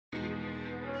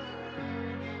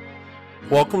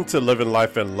Welcome to Living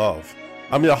Life in Love.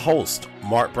 I'm your host,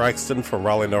 Mark Braxton from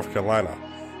Raleigh, North Carolina.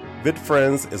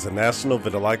 VitFriends is a national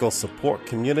vitiligo support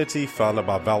community founded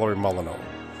by Valerie Molyneux.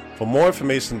 For more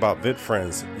information about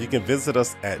VitFriends, you can visit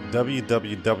us at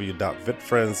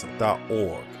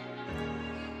www.vitfriends.org.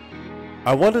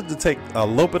 I wanted to take a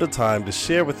little bit of time to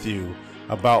share with you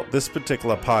about this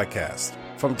particular podcast.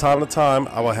 From time to time,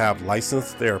 I will have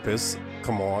licensed therapists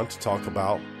come on to talk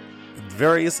about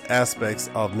various aspects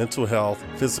of mental health,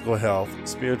 physical health,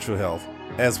 spiritual health,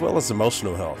 as well as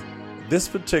emotional health. This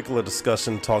particular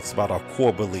discussion talks about our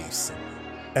core beliefs.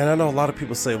 And I know a lot of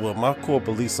people say, well, my core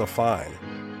beliefs are fine.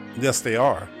 Yes, they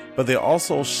are. But they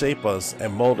also shape us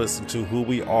and mold us into who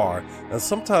we are. And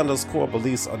sometimes those core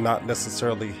beliefs are not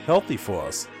necessarily healthy for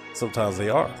us. Sometimes they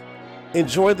are.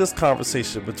 Enjoy this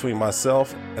conversation between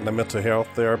myself and the mental health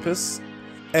therapist.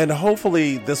 And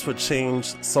hopefully this would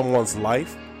change someone's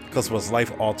life, because it was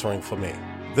life altering for me.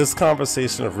 This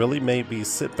conversation really made me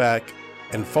sit back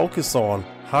and focus on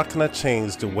how can I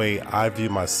change the way I view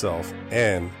myself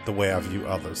and the way I view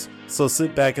others. So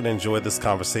sit back and enjoy this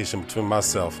conversation between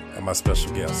myself and my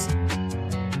special guest.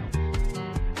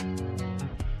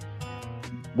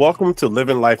 Welcome to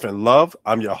Living Life in Love.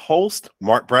 I'm your host,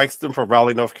 Mark Braxton from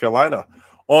Raleigh, North Carolina.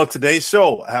 On today's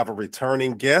show, I have a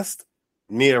returning guest,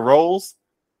 Nia Rose.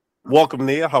 Welcome,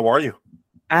 Nia. How are you?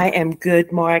 I am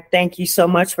good, Mark. Thank you so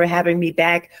much for having me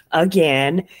back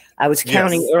again. I was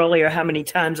counting earlier how many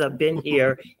times I've been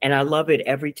here, and I love it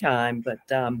every time. But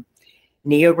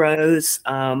Nia Rose,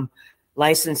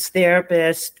 licensed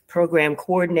therapist, program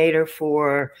coordinator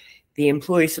for the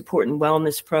Employee Support and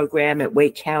Wellness Program at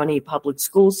Wake County Public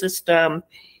School System,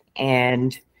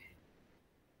 and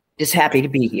just happy to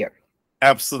be here.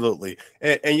 Absolutely.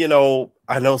 And you know,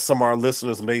 I know some of our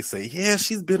listeners may say, yeah,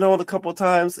 she's been on a couple of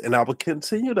times, and I will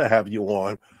continue to have you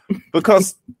on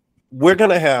because we're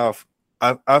going to have,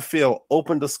 I feel,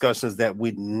 open discussions that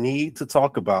we need to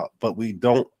talk about, but we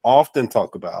don't often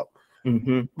talk about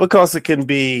because it can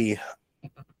be,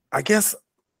 I guess,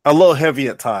 a little heavy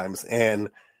at times. And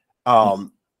a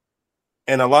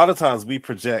lot of times we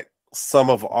project some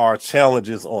of our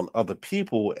challenges on other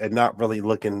people and not really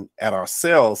looking at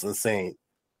ourselves and saying,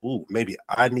 ooh, maybe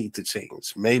I need to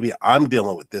change. Maybe I'm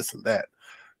dealing with this and that.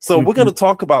 So we're going to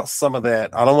talk about some of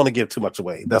that. I don't want to give too much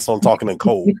away. That's what I'm talking in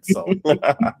code. So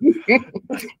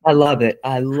I love it.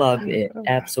 I love it.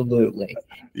 Absolutely.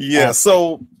 Yeah.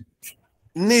 So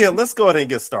Nia, let's go ahead and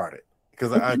get started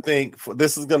because I think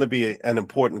this is going to be an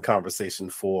important conversation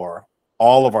for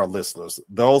all of our listeners,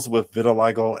 those with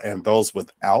vitiligo and those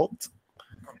without.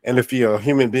 And if you're a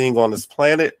human being on this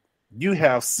planet, you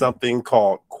have something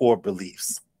called core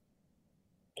beliefs.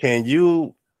 Can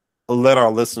you let our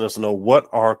listeners know what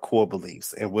are core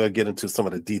beliefs? And we'll get into some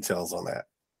of the details on that.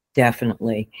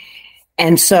 Definitely.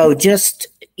 And so just,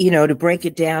 to break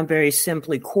it down very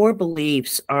simply, core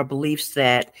beliefs are beliefs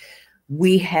that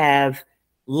we have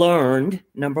learned,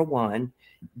 number one,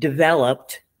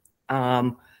 developed,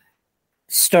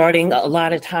 starting a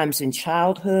lot of times in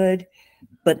childhood,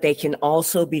 but they can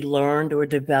also be learned or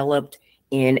developed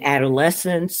in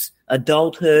adolescence,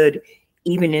 adulthood,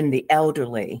 even in the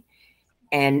elderly.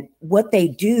 And what they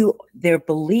do, they're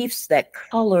beliefs that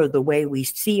color the way we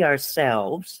see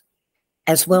ourselves,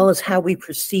 as well as how we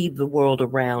perceive the world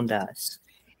around us.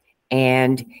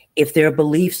 And if they're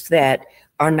beliefs that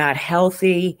are not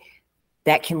healthy,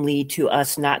 that can lead to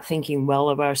us not thinking well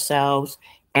of ourselves.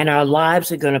 And our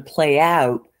lives are going to play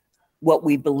out what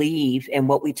we believe and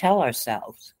what we tell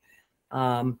ourselves.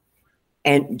 And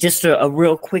just a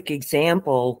real quick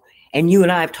example, and you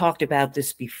and I have talked about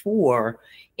this before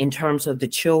in terms of the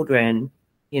children,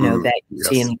 that you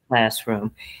see in the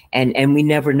classroom. And we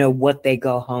never know what they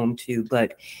go home to.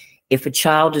 But if a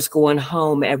child is going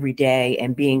home every day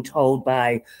and being told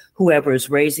by whoever is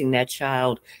raising that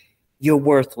child, you're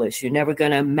worthless, you're never going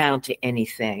to amount to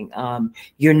anything,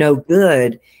 you're no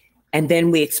good. And then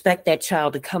we expect that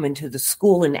child to come into the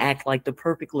school and act like the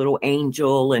perfect little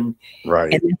angel. And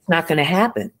it's not going to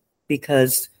happen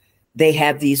because they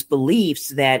have these beliefs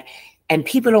that, and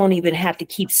people don't even have to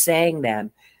keep saying them,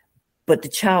 but the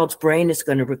child's brain is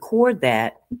going to record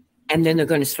that. And then they're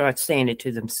going to start saying it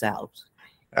to themselves.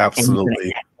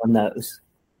 Absolutely. On those.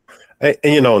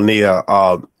 And Nia,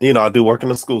 I do work in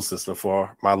the school system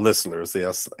for my listeners.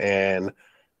 Yes. And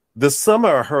this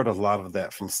summer I heard a lot of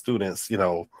that from students,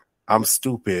 I'm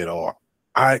stupid, or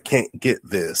I can't get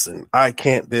this, and I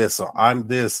can't this, or I'm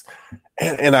this.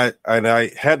 And I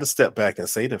had to step back and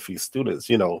say to a few students,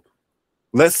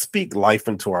 let's speak life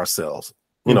into ourselves.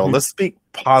 Let's speak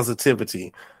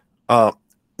positivity. Now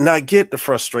I get the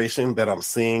frustration that I'm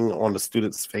seeing on the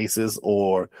students' faces,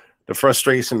 or the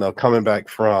frustration of coming back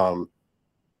from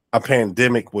a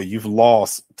pandemic where you've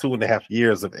lost 2.5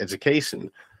 years of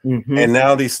education. Mm-hmm. And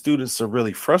now these students are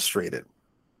really frustrated.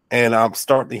 And I'm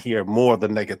starting to hear more of the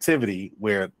negativity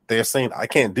where they're saying, I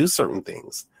can't do certain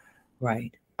things.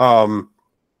 Right.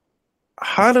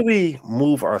 How do we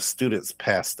move our students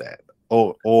past that?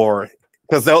 Or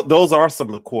because those are some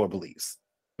of the core beliefs.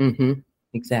 Mm-hmm.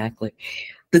 Exactly.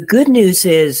 The good news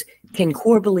is, can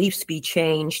core beliefs be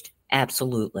changed?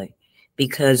 Absolutely.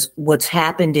 Because what's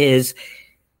happened is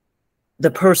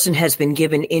the person has been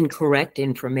given incorrect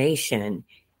information,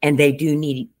 and they do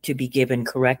need to be given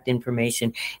correct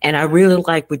information. And I really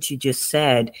like what you just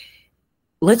said.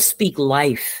 Let's speak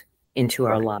life into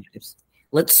our lives.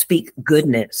 Let's speak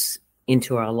goodness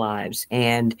into our lives.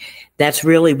 And that's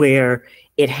really where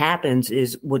it happens,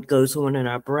 is what goes on in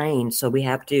our brain. So we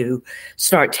have to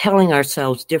start telling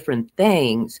ourselves different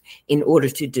things in order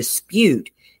to dispute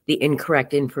the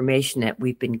incorrect information that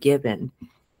we've been given.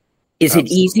 Is it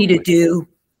easy to do?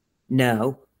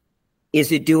 No.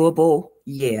 Is it doable?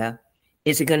 Yeah.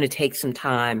 Is it going to take some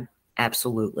time?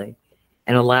 Absolutely.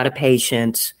 And a lot of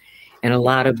patience and a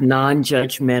lot of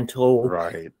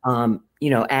non-judgmental,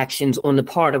 actions on the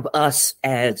part of us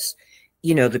as,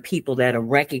 the people that are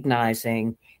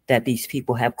recognizing that these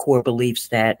people have core beliefs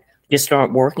that just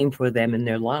aren't working for them in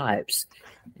their lives.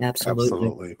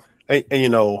 Absolutely. And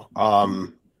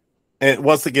and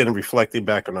once again, reflecting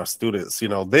back on our students,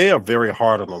 they are very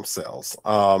hard on themselves.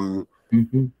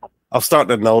 Mm-hmm. I'm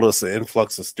starting to notice an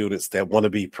influx of students that want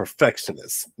to be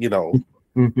perfectionists.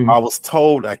 Mm-hmm. I was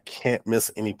told I can't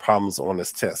miss any problems on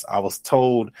this test. I was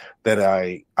told that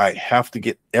I have to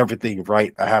get everything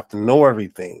right. I have to know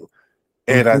everything.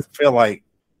 And I feel like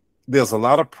there's a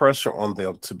lot of pressure on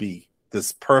them to be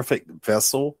this perfect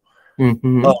vessel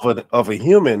of a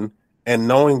human, and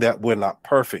knowing that we're not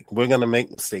perfect. We're going to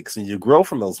make mistakes, and you grow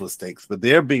from those mistakes. But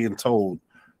they're being told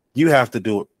you have to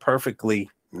do it perfectly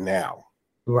now.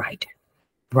 Right.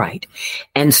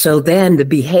 And so then the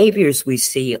behaviors we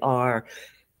see are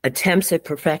attempts at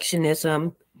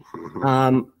perfectionism.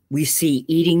 We see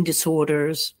eating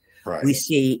disorders. Right. We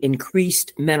see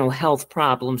increased mental health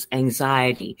problems,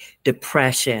 anxiety,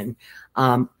 depression,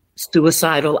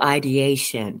 suicidal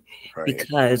ideation,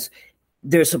 because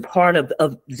there's a part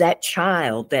of that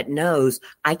child that knows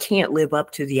I can't live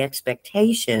up to the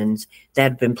expectations that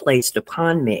have been placed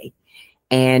upon me.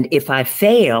 And if I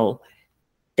fail,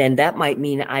 then that might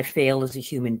mean I fail as a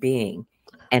human being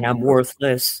and I'm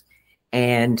worthless.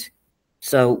 And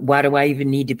so why do I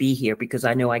even need to be here? Because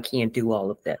I know I can't do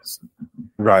all of this.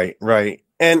 Right.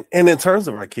 And in terms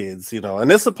of our kids,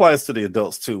 and this applies to the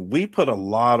adults too, we put a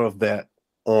lot of that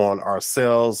on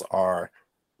ourselves, our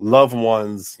loved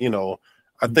ones.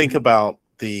 I think about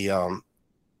the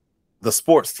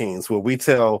sports teams where we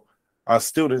tell our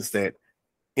students that,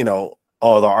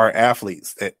 or our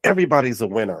athletes, that everybody's a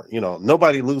winner.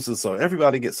 Nobody loses, so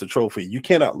everybody gets a trophy. You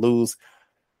cannot lose.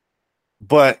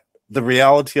 But the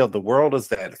reality of the world is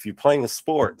that if you're playing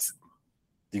sports,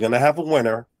 you're going to have a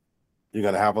winner, you're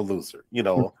going to have a loser,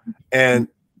 and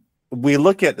we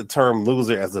look at the term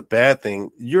loser as a bad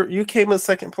thing. You came in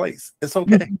second place. It's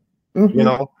okay.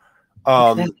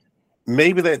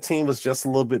 Maybe that team was just a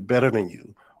little bit better than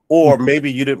you, or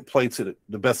maybe you didn't play to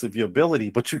the best of your ability,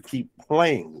 but you keep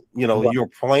playing. You're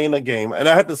playing a game. And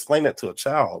I had to explain that to a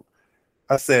child.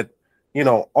 I said,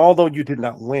 although you did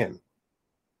not win,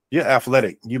 you're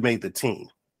athletic. You made the team.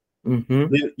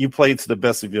 You played to the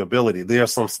best of your ability. There are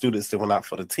some students that went out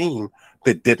for the team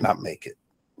that did not make it.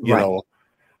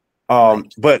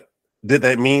 But did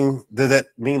that mean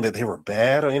that they were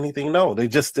bad or anything? No, they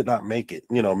just did not make it.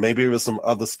 Maybe it was some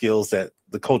other skills that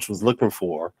the coach was looking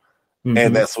for,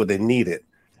 and that's what they needed.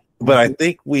 But I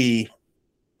think we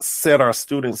set our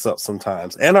students up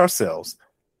sometimes and ourselves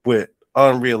with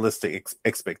unrealistic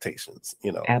expectations.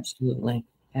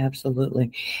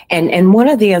 Absolutely. And one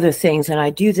of the other things, and I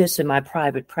do this in my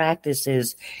private practice,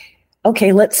 is,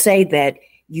 okay, let's say that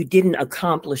you didn't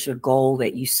accomplish a goal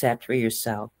that you set for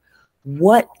yourself.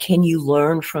 What can you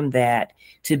learn from that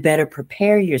to better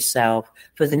prepare yourself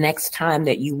for the next time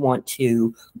that you want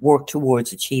to work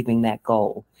towards achieving that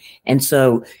goal? And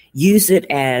so use it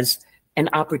as an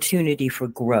opportunity for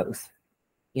growth,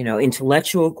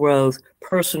 intellectual growth,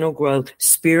 personal growth,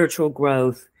 spiritual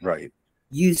growth. Right.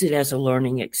 Use it as a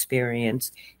learning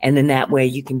experience. And then that way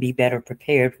you can be better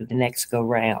prepared for the next go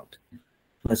round.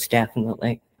 Most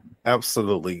definitely.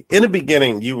 Absolutely. In the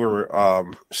beginning, you were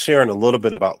sharing a little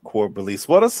bit about core beliefs.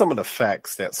 What are some of the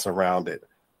facts that surround it?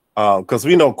 Because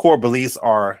we know core beliefs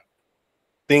are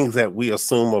things that we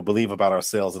assume or believe about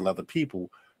ourselves and other people.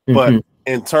 But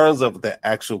in terms of the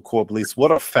actual core beliefs,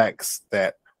 what are facts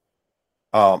that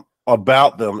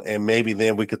about them, and maybe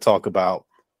then we could talk about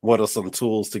what are some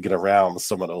tools to get around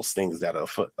some of those things that are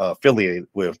affiliated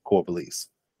with core beliefs.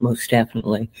 Most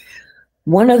definitely.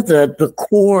 One of the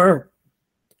core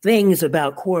things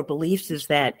about core beliefs is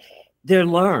that they're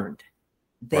learned.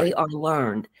 They are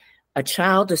learned. A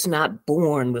child is not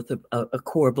born with a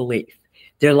core belief.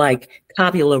 They're like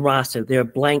tabula rasa. They're a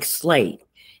blank slate.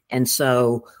 And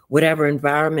so whatever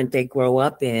environment they grow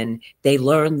up in, they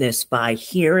learn this by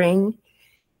hearing,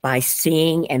 by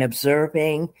seeing and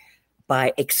observing,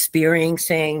 by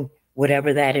experiencing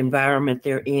whatever that environment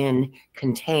they're in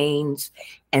contains.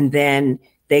 And then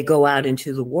they go out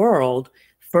into the world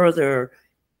further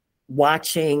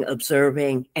watching,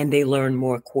 observing, and they learn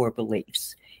more core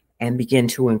beliefs and begin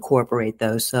to incorporate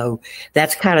those. So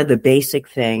that's kind of the basic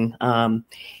thing.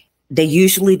 They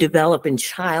usually develop in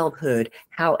childhood.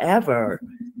 However,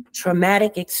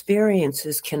 traumatic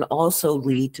experiences can also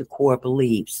lead to core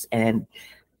beliefs. And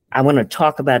I want to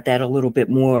talk about that a little bit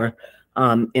more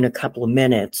in a couple of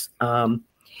minutes.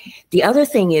 The other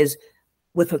thing is,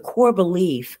 with a core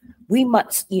belief, we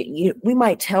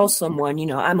might tell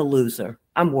someone, I'm a loser.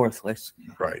 I'm worthless.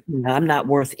 Right. I'm not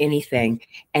worth anything.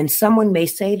 And someone may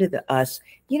say to us,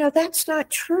 that's not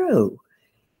true.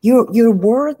 You're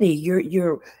worthy.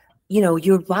 You're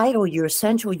vital. You're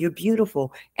essential. You're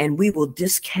beautiful. And we will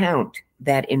discount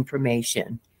that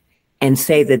information and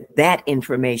say that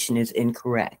information is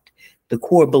incorrect. The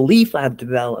core belief I've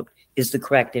developed is the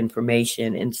correct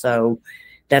information. And so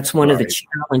that's one of the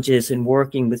challenges in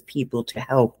working with people to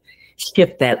help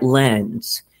shift that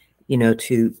lens,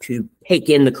 to take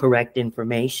in the correct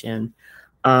information.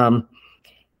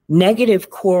 Negative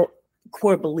core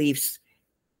beliefs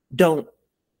they're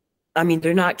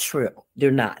not true.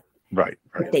 They're not. Right.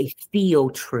 But they feel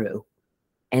true.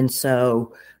 And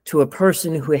so to a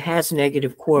person who has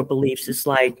negative core beliefs, it's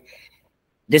like,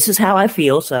 this is how I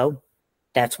feel. So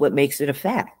that's what makes it a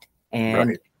fact.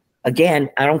 And again,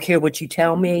 I don't care what you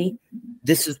tell me.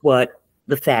 This is what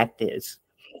the fact is.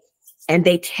 And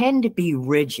they tend to be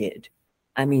rigid.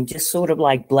 Just sort of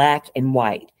like black and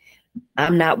white.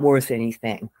 I'm not worth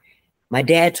anything. My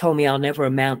dad told me I'll never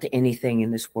amount to anything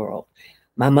in this world.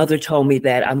 My mother told me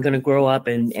that I'm going to grow up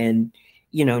and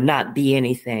not be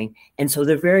anything. And so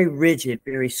they're very rigid,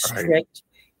 very strict,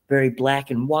 very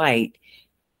black and white,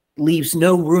 leaves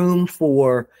no room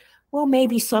for, well,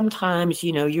 maybe sometimes,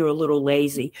 you're a little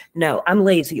lazy. No, I'm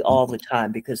lazy all the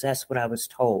time because that's what I was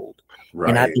told. Right.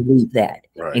 And I believe that.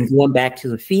 Right. And going back to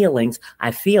the feelings,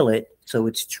 I feel it, so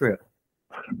it's true.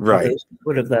 Right. So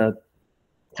sort of the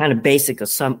kind of basic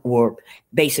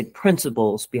basic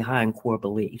principles behind core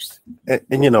beliefs.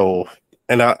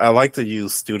 And I like to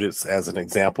use students as an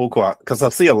example because I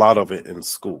see a lot of it in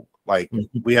school. Like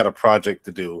we had a project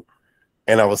to do,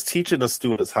 and I was teaching the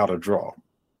students how to draw.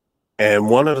 And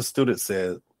one of the students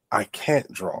said, I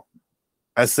can't draw.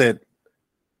 I said,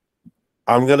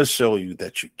 I'm going to show you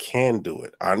that you can do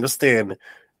it. I understand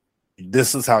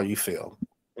this is how you feel.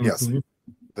 Mm-hmm. Yes,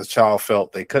 the child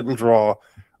felt they couldn't draw,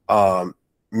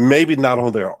 maybe not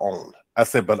on their own. I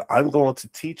said, but I'm going to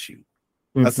teach you.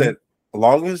 Mm-hmm. I said, as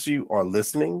long as you are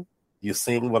listening, you're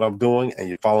seeing what I'm doing, and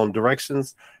you're following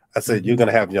directions, I said, you're going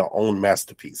to have your own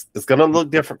masterpiece. It's going to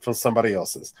look different from somebody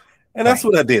else's. And that's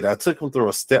what I did. I took them through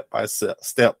a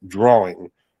step-by-step drawing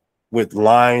with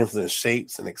lines and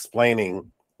shapes and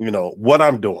explaining, what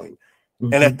I'm doing.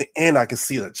 Mm-hmm. And at the end, I could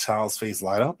see the child's face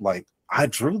light up like, I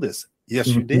drew this. Yes,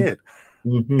 you did.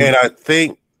 Mm-hmm. And I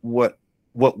think what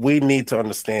we need to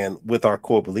understand with our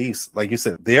core beliefs, like you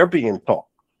said, they're being taught.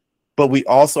 But we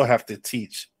also have to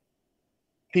teach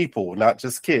people, not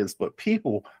just kids, but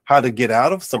people, how to get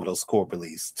out of some of those core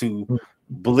beliefs, to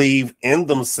believe in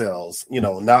themselves,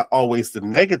 not always the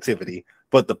negativity,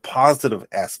 but the positive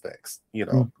aspects,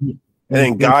 and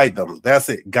then guide them. That's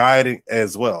it. Guiding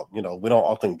as well. We don't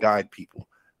often guide people.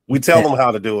 We tell them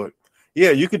how to do it.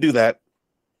 Yeah, you could do that,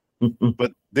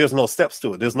 but there's no steps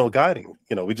to it. There's no guiding.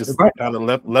 We just kind of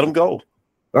let them go.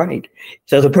 Right.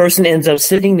 So the person ends up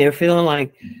sitting there feeling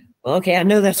like, well, okay, I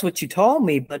know that's what you told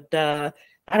me, but how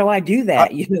do I do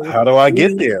that? How do I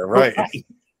get there? Right.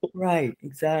 Right,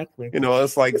 exactly.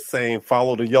 It's like saying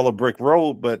follow the yellow brick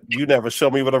road, but you never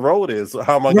show me where the road is. So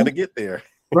how am I going to get there?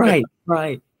 Right.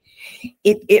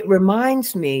 It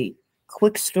reminds me,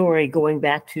 quick story going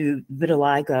back to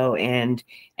vitiligo and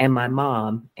my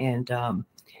mom. And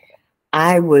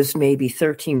I was maybe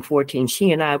 13, 14.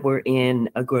 She and I were in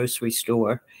a grocery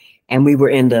store, and we were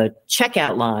in the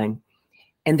checkout line.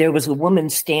 And there was a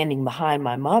woman standing behind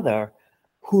my mother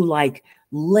who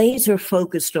laser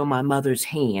focused on my mother's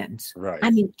hands. Right.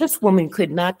 This woman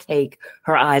could not take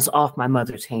her eyes off my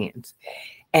mother's hands.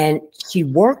 And she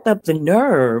worked up the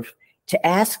nerve to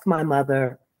ask my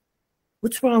mother,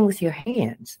 "What's wrong with your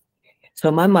hands?"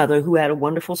 So my mother, who had a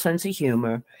wonderful sense of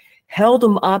humor, held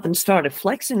them up and started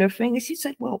flexing her fingers. She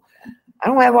said, "Well, I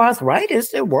don't have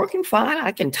arthritis. They're working fine.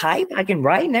 I can type, I can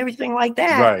write, and everything like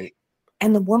that." Right.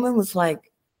 And the woman was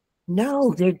like,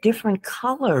 "No, they're different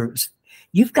colors.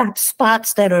 You've got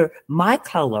spots that are my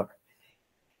color."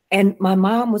 And my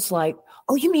mom was like,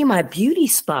 "Oh, you mean my beauty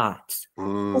spots?"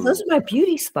 Well, those are my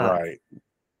beauty spots. Right.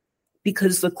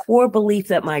 Because the core belief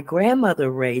that my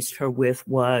grandmother raised her with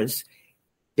was,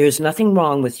 there's nothing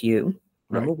wrong with you,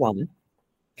 number one.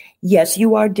 Yes,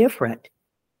 you are different,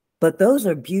 but those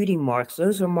are beauty marks.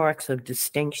 Those are marks of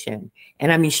distinction.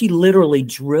 And I mean, she literally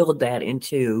drilled that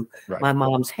into my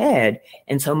mom's head.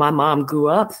 And so my mom grew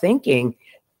up thinking,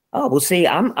 oh, well, see,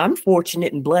 I'm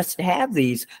fortunate and blessed to have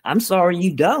these. I'm sorry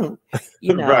you don't.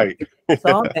 You know, Right.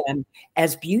 saw them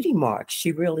as beauty marks.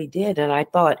 She really did. And I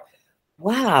thought,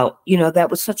 wow, you know,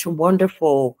 that was such a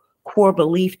wonderful core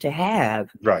belief to have.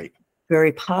 Right.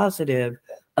 Very positive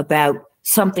about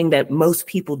something that most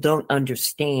people don't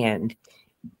understand.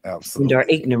 Absolutely. And are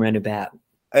ignorant about.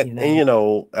 And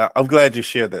I'm glad you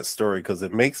shared that story, because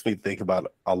it makes me think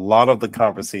about a lot of the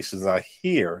conversations I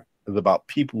hear is about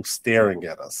people staring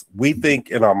at us. We think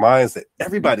in our minds that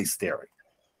everybody's staring.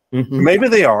 Mm-hmm. Maybe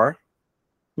they are,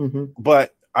 mm-hmm.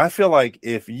 but I feel like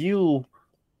if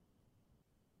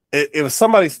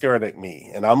somebody's staring at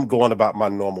me and I'm going about my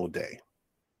normal day,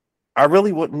 I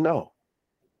really wouldn't know,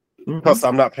 because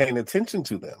I'm not paying attention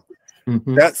to them.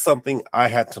 Mm-hmm. That's something I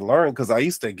had to learn, because I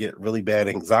used to get really bad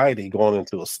anxiety going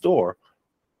into a store,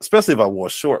 especially if I wore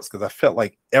shorts, because I felt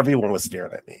like everyone was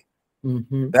staring at me.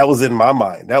 Mm-hmm. That was in my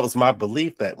mind. That was my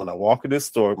belief, that when I walk in this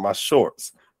store with my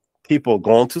shorts, people are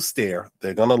going to stare.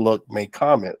 They're going to look, make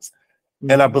comments.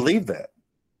 Mm-hmm. And I believe that.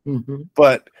 Mm-hmm.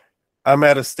 But I'm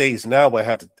at a stage now where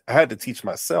I had to teach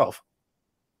myself,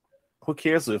 who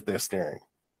cares if they're staring?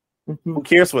 Mm-hmm. Who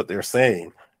cares what they're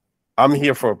saying? I'm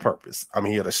here for a purpose. I'm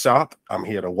here to shop. I'm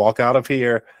here to walk out of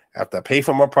here after I pay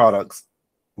for my products,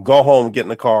 go home, get in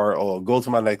the car, or go to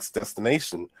my next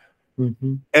destination,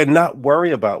 and not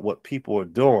worry about what people are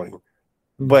doing.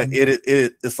 Mm-hmm. But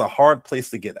it's a hard place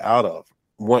to get out of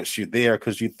once you're there,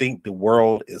 because you think the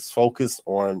world is focused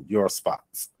on your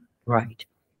spots. Right.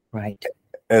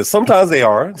 And sometimes they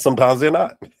are, sometimes they're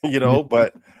not,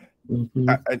 but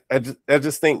I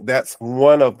just think that's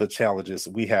one of the challenges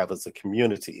we have as a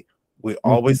community. We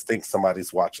always think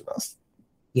somebody's watching us.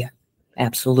 Yeah,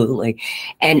 absolutely.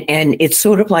 And it's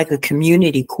sort of like a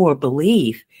community core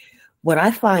belief. What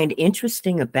I find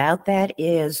interesting about that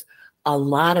is a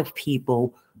lot of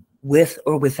people with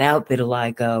or without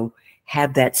vitiligo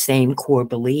have that same core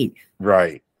belief.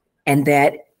 Right. And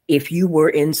that if you were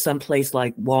in some place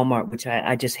like Walmart, which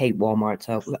I just hate Walmart,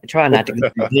 so I try not to go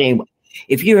through it anyway.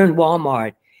 If you're in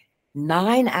Walmart,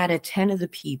 9 out of 10 of the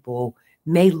people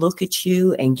may look at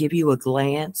you and give you a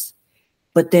glance,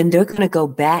 but then they're going to go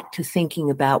back to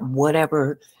thinking about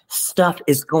whatever stuff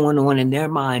is going on in their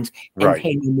minds and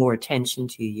pay more attention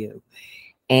to you.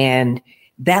 And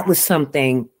that was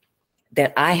something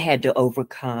that I had to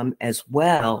overcome as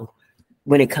well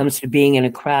when it comes to being in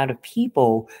a crowd of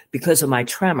people because of my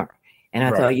tremor. And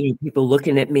I thought, people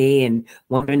looking at me and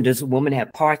wondering, does a woman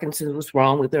have Parkinson's? What's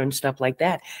wrong with her and stuff like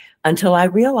that? Until I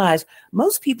realized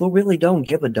most people really don't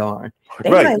give a darn. They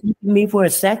might look at me for a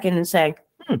second and say,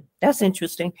 that's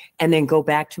interesting, and then go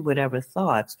back to whatever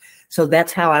thoughts. So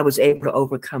that's how I was able to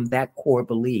overcome that core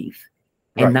belief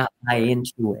and not buy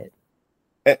into it.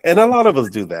 And a lot of us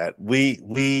do that.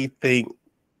 We think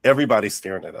everybody's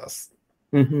staring at us.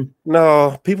 Mm-hmm.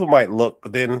 No, people might look,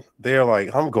 but then they're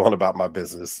like, I'm going about my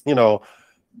business. You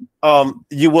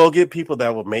will get people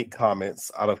that will make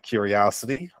comments out of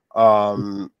curiosity.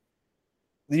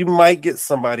 You might get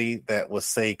somebody that will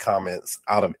say comments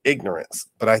out of ignorance,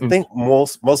 but I think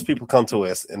most people come to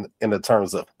us in the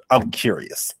terms of, I'm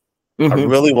curious. I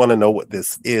really want to know what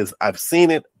this is. I've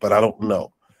seen it, but I don't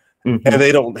know. And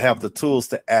they don't have the tools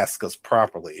to ask us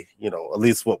properly, at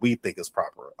least what we think is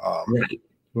proper.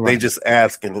 They just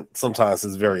ask, and sometimes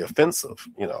it's very offensive,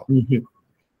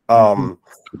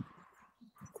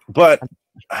 But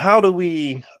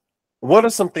what are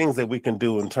some things that we can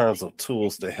do in terms of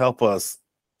tools to help us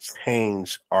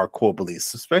change our core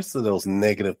beliefs, especially those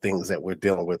negative things that we're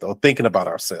dealing with or thinking about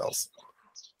ourselves?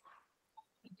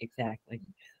 Exactly.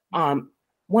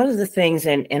 One of the things,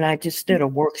 and I just did a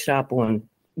workshop on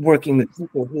working with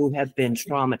people who have been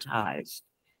traumatized.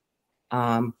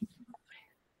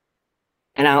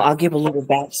 And I'll give a little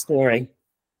backstory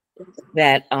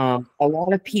that a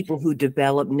lot of people who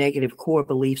develop negative core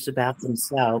beliefs about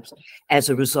themselves as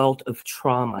a result of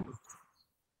trauma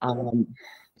um,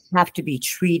 have to be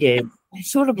treated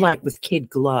sort of like with kid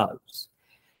gloves.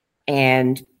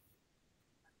 And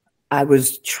I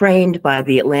was trained by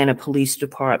the Atlanta Police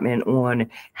Department on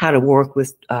how to work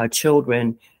with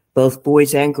children, both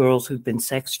boys and girls who've been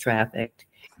sex trafficked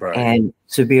and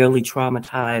severely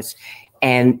traumatized.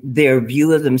 And their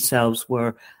view of themselves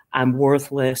were, I'm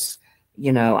worthless,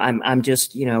 I'm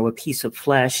just, a piece of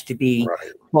flesh to be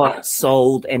bought,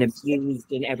 sold, and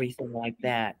abused and everything like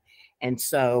that. And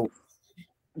so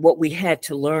what we had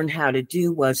to learn how to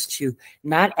do was to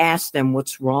not ask them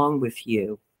what's wrong with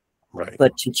you,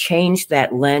 but to change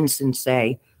that lens and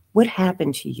say, what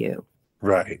happened to you?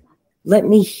 Let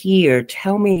me hear,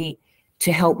 tell me,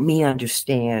 to help me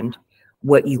understand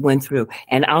what you went through.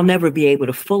 And I'll never be able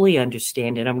to fully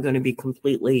understand it. I'm going to be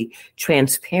completely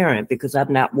transparent because I've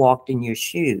not walked in your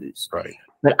shoes.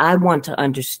 But I want to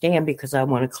understand because I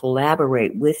want to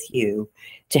collaborate with you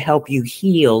to help you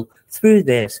heal through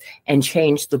this and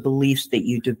change the beliefs that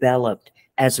you developed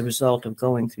as a result of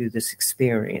going through this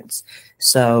experience.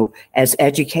 So as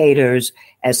educators,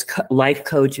 as life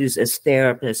coaches, as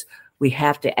therapists, we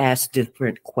have to ask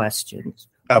different questions.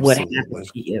 Absolutely. What happened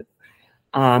to you?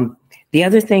 The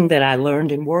other thing that I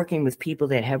learned in working with people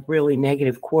that have really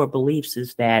negative core beliefs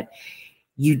is that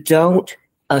you don't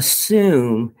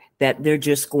assume that they're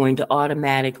just going to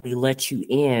automatically let you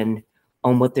in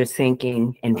on what they're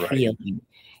thinking and feeling.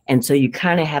 And so you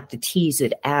kind of have to tease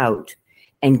it out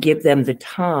and give them the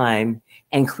time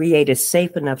and create a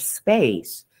safe enough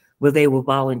space where they will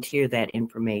volunteer that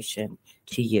information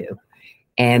to you.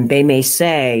 And they may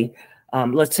say,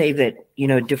 let's say that,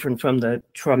 different from the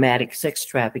traumatic sex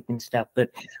trafficking stuff,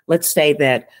 but let's say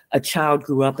that a child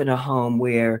grew up in a home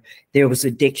where there was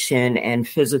addiction and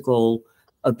physical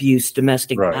abuse,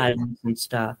 domestic violence and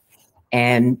stuff.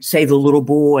 And say the little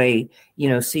boy,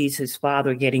 sees his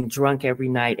father getting drunk every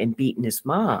night and beating his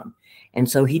mom. And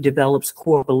so he develops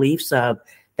core beliefs of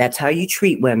that's how you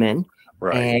treat women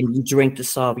and you drink to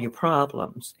solve your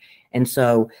problems. And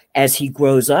so as he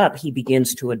grows up, he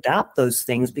begins to adopt those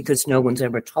things because no one's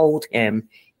ever told him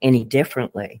any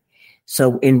differently.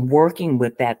 So in working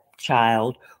with that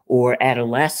child or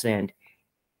adolescent,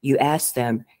 you ask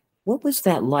them, what was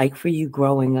that like for you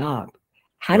growing up?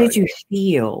 How did you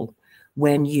feel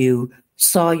when you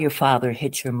saw your father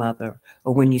hit your mother,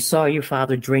 or when you saw your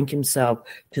father drink himself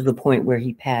to the point where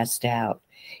he passed out?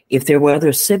 If there were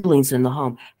other siblings in the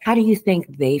home, how do you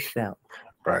think they felt?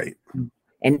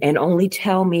 And only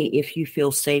tell me if you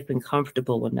feel safe and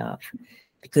comfortable enough.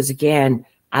 Because again,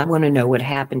 I want to know what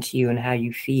happened to you and how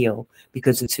you feel,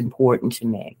 because it's important to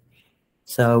me.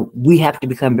 So we have to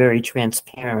become very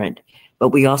transparent, but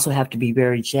we also have to be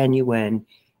very genuine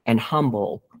and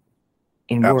humble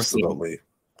in working. Absolutely.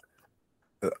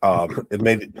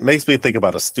 It makes me think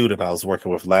about a student I was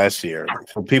working with last year.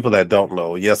 For people that don't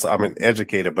know, yes, I'm an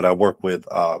educator, but I worked with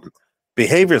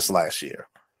behaviors last year.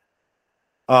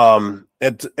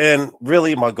 And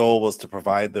really my goal was to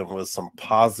provide them with some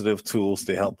positive tools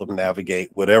to help them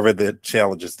navigate whatever the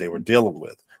challenges they were dealing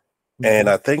with. And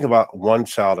I think about one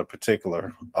child in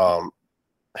particular,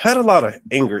 had a lot of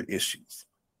anger issues.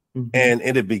 And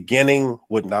in the beginning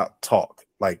would not talk.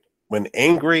 Like when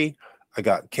angry, I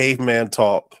got caveman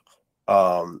talk,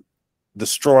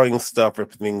 destroying stuff,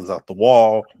 ripping things off the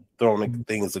wall, throwing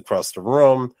things across the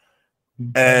room.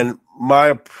 And my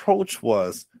approach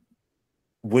was,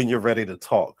 when you're ready to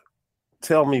talk,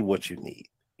 tell me what you need,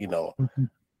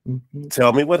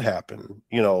 tell me what happened,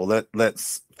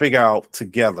 let's figure out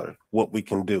together what we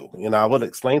can do. I would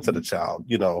explain to the child,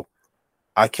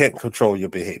 I can't control your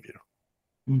behavior.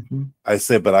 I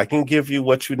said, but I can give you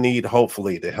what you need,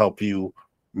 hopefully, to help you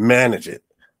manage it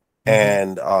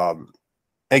and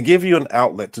give you an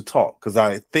outlet to talk. Because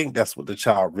I think that's what the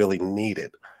child really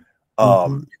needed.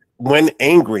 When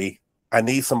angry, I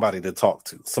need somebody to talk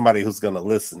to, somebody who's going to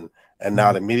listen and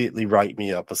not immediately write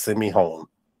me up or send me home.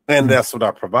 And that's what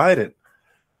I provided.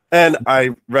 And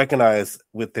I recognize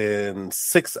within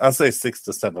 6 to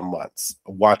 7 months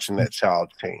of watching that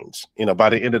child change.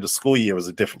 By the end of the school year, it was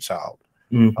a different child.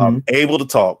 Able to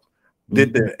talk.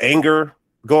 Did the anger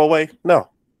go away? No.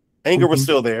 Anger was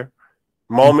still there.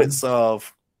 Moments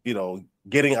of,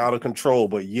 getting out of control,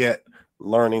 but yet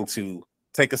learning to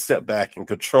take a step back and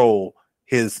control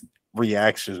his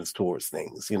reactions towards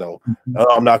things.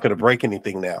 I'm not going to break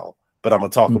anything now, but I'm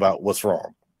going to talk about what's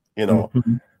wrong.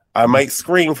 I might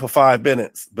scream for 5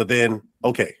 minutes, but then,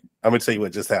 okay, I'm going to tell you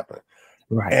what just happened.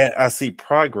 And I see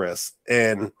progress.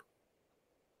 And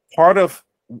part of,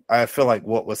 I feel like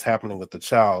what was happening with the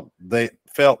child, they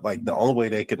felt like the only way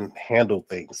they can handle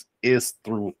things is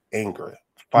through anger,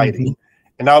 fighting.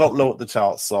 and I don't know what the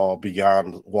child saw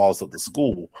beyond the walls of the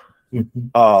school.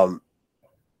 Mm-hmm.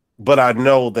 But I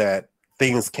know that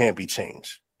things can be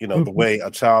changed. You know, Mm-hmm. the way a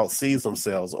child sees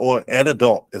themselves, or an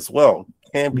adult as well,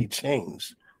 can be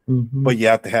changed. Mm-hmm. But you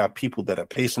have to have people that are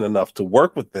patient enough to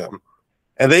work with them.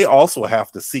 And they also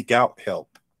have to seek out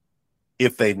help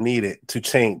if they need it to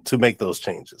change, to make those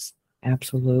changes.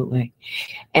 Absolutely.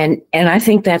 And I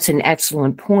think that's an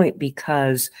excellent point,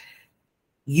 because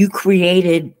you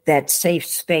created that safe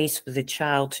space for the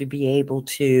child to be able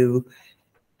to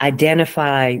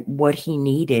identify what he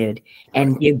needed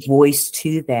and give voice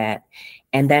to that.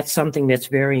 And that's something that's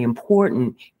very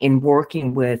important in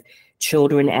working with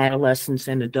children, adolescents,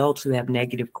 and adults who have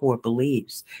negative core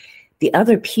beliefs. The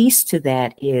other piece to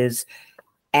that is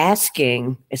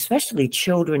asking, especially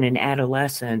children and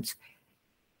adolescents,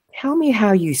 tell me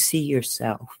how you see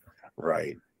yourself.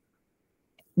 Right.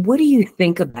 What do you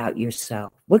think about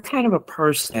yourself? What kind of a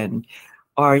person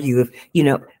are you?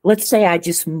 If, let's say I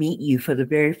just meet you for the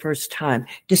very first time,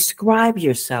 describe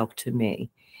yourself to me.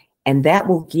 And that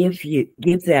will give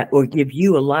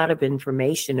you a lot of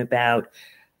information about,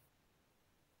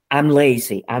 I'm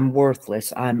lazy, I'm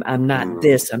worthless, I'm not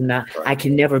this, I'm not, I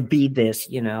can never be this,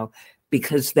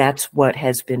 because that's what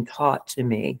has been taught to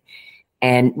me.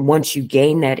 And once you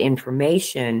gain that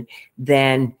information,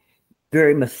 then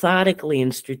very methodically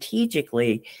and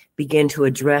strategically begin to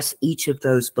address each of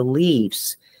those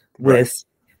beliefs with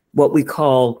what we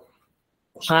call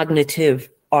cognitive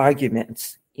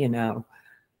arguments.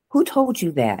 Who told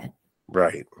you that?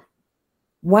 Right.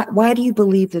 Why do you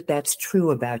believe that that's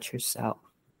true about yourself?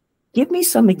 Give me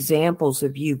some examples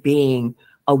of you being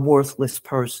a worthless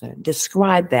person.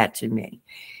 Describe that to me.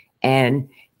 And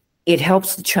it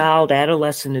helps the child,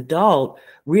 adolescent, adult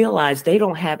realize they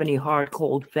don't have any hard,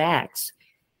 cold facts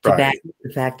to back up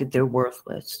the fact that they're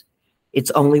worthless.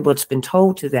 It's only what's been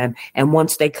told to them. And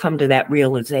once they come to that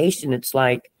realization, it's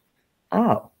like,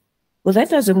 oh, well, that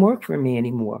doesn't work for me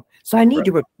anymore. So I need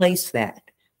to replace that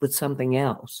with something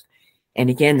else. And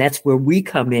again, that's where we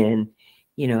come in,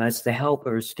 as the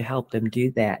helpers to help them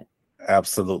do that.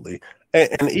 Absolutely.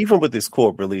 And even with this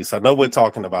core beliefs, I know we're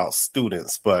talking about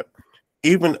students, but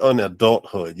even in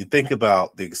adulthood, you think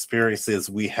about the experiences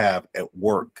we have at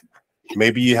work.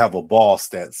 Maybe you have a boss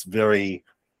that's very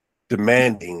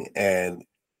demanding and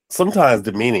sometimes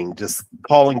demeaning, just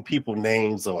calling people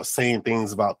names or saying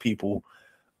things about people,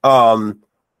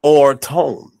 or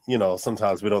tone.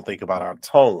 Sometimes we don't think about our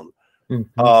tone.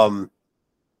 Mm-hmm.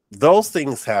 Those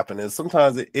things happen, and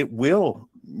sometimes it will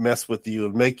mess with you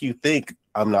and make you think,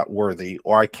 I'm not worthy,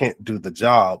 or I can't do the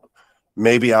job.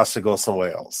 Maybe I should go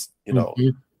somewhere else.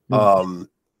 Mm-hmm.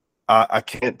 I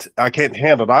can't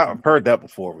handle it. I've heard that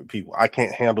before with people. I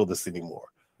can't handle this anymore.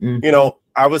 Mm-hmm.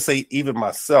 I would say even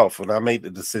myself, when I made the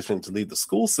decision to leave the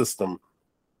school system,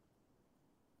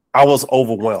 I was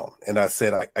overwhelmed, and I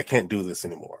said, I can't do this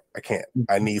anymore. I can't.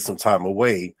 I need some time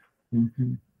away.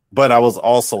 Mm-hmm. But I was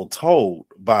also told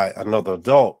by another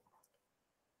adult,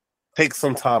 take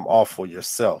some time off for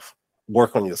yourself,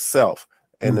 work on yourself.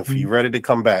 And if you're ready to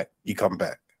come back, you come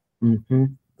back. Mm-hmm.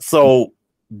 So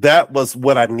that was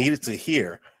what I needed to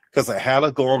hear, because I had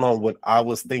it going on what I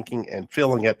was thinking and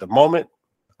feeling at the moment.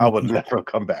 I would never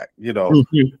come back,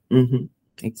 Mm-hmm. Mm-hmm.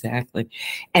 Exactly.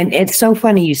 And it's so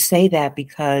funny you say that,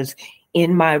 because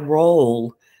in my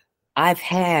role, I've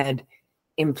had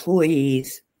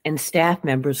employees and staff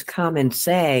members come and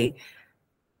say,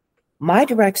 my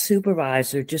direct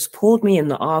supervisor just pulled me in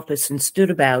the office and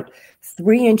stood about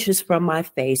 3 inches from my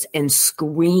face and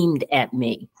screamed at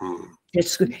me,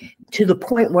 just to the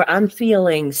point where I'm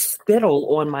feeling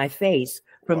spittle on my face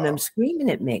from them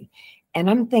screaming at me. And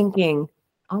I'm thinking,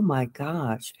 oh my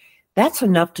gosh, that's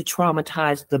enough to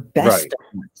traumatize the best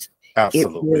of us.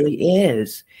 Absolutely. It really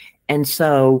is. And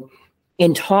so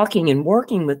in talking and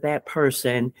working with that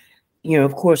person,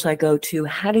 of course, I go to,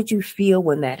 how did you feel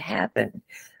when that happened?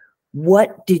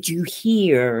 What did you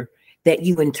hear that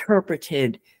you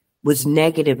interpreted was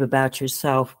negative about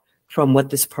yourself from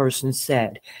what this person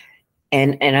said?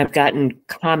 And I've gotten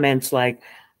comments like,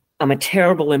 I'm a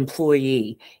terrible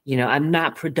employee. I'm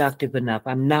not productive enough.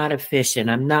 I'm not efficient.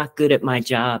 I'm not good at my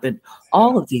job, and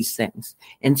all of these things.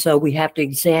 And so we have to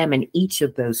examine each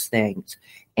of those things.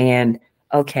 And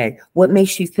okay, what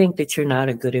makes you think that you're not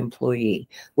a good employee?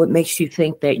 What makes you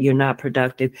think that you're not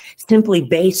productive? Simply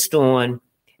based on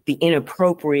the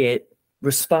inappropriate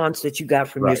response that you got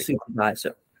from your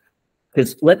supervisor.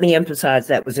 Because let me emphasize,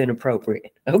 that was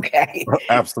inappropriate. Okay.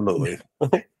 Absolutely.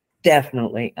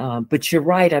 Definitely. But you're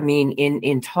right. I mean,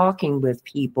 in talking with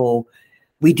people,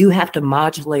 we do have to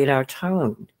modulate our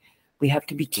tone. We have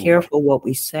to be careful what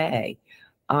we say.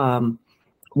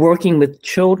 working with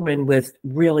children with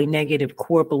really negative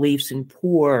core beliefs and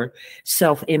poor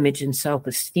self-image and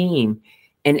self-esteem.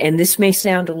 And this may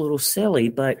sound a little silly,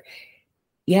 but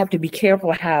you have to be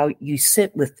careful how you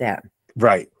sit with them.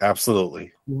 Right.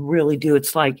 Absolutely. You really do.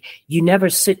 It's like you never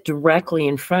sit directly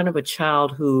in front of a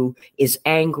child who is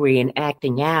angry and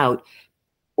acting out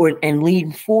and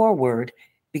lean forward,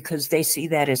 because they see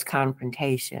that as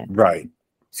confrontation. Right.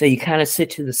 So you kind of sit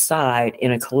to the side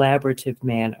in a collaborative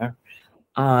manner.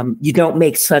 You don't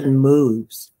make sudden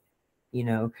moves.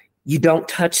 You don't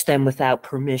touch them without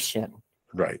permission.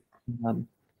 Right.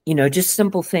 Just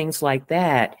simple things like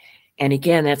that. And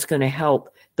again, that's going to help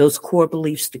those core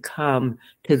beliefs to come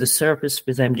to the surface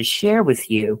for them to share with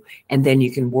you. And then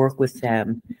you can work with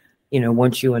them,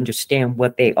 once you understand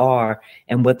what they are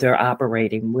and what they're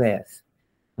operating with.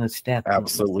 Most definitely.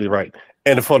 Absolutely right.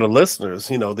 And for the listeners,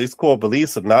 these core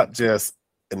beliefs are not just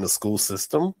in the school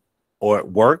system or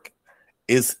at work.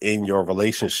 It's in your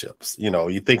relationships.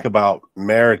 You think about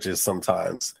marriages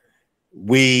sometimes.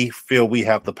 We feel we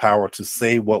have the power to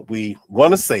say what we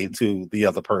want to say to the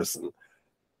other person,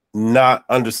 not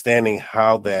understanding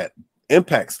how that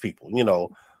impacts people.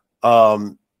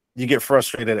 You get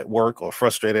frustrated at work or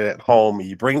frustrated at home.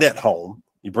 You bring that home.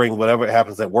 You bring whatever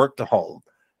happens at work to home.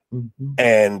 Mm-hmm.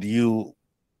 And you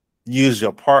use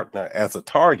your partner as a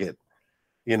target,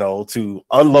 to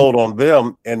unload on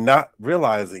them, and not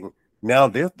realizing now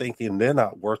they're thinking they're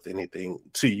not worth anything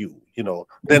to you.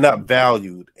 They're not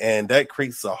valued. And that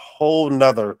creates a whole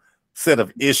nother set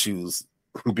of issues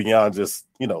beyond just,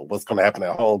 what's going to happen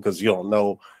at home, because you don't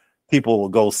know, people will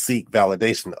go seek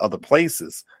validation other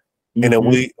places. Mm-hmm. And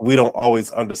then we don't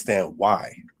always understand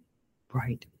why.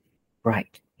 Right.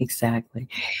 Exactly.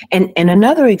 And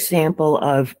another example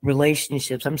of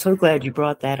relationships, I'm so glad you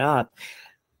brought that up.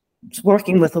 It's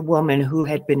working with a woman who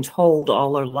had been told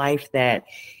all her life that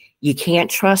you can't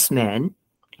trust men.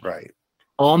 Right.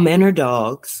 All men are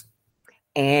dogs,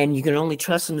 and you can only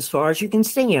trust them as far as you can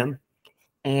see them.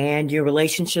 And your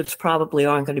relationships probably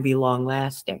aren't going to be long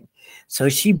lasting. So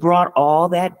she brought all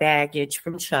that baggage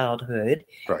from childhood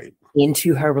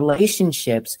into her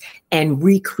relationships and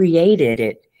recreated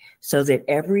it so that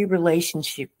every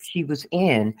relationship she was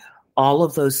in, all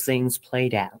of those things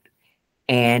played out.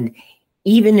 And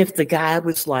even if the guy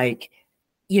was like,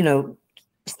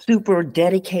 super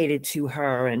dedicated to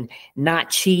her and not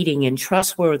cheating and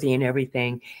trustworthy and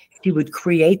everything, she would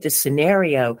create the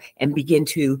scenario and begin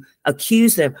to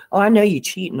accuse them. Oh, I know you're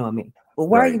cheating on me. Well,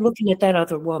 why are you looking at that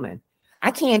other woman? I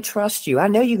can't trust you. I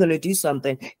know you're going to do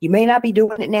something. You may not be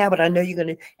doing it now, but I know you're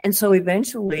going to. And so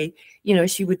eventually,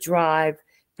 she would drive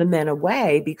the men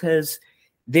away because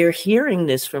they're hearing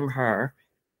this from her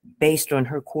based on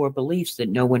her core beliefs that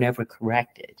no one ever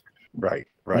corrected. Right.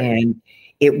 And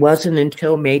it wasn't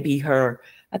until maybe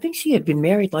I think she had been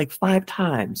married like 5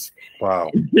 times. Wow.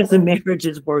 The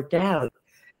marriages worked out.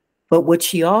 But what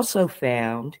she also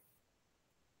found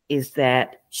is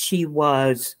that she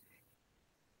was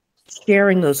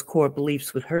sharing those core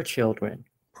beliefs with her children.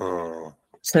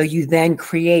 So you then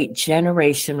create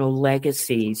generational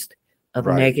legacies of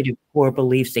negative core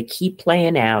beliefs that keep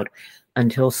playing out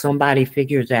until somebody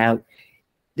figures out,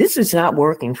 this is not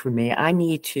working for me. I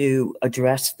need to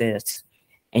address this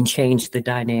and change the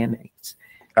dynamics.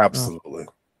 Absolutely.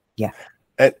 Yeah.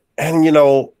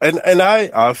 And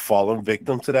I've fallen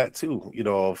victim to that too,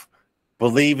 of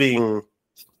believing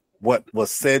what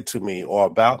was said to me or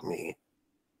about me,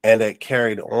 and it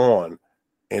carried on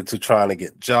into trying to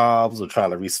get jobs or trying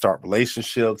to restart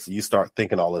relationships. You start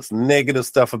thinking all this negative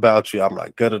stuff about you. I'm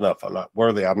not good enough. I'm not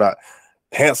worthy. I'm not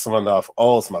handsome enough.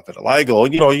 Oh, it's my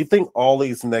vitiligo. You think all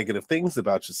these negative things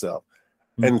about yourself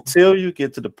until you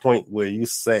get to the point where you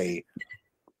say,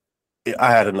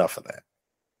 I had enough of that.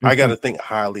 I got to think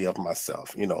highly of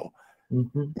myself.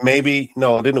 Maybe,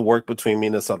 no, it didn't work between me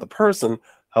and this other person.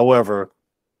 However,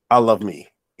 I love me,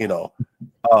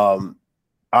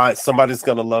 somebody's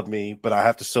going to love me, but I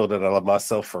have to show that I love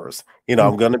myself first.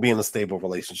 I'm going to be in a stable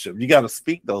relationship. You got to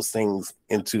speak those things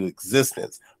into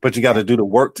existence, but you got to do the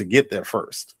work to get there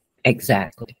first.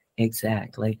 Exactly.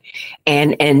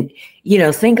 And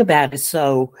think about it.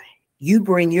 So you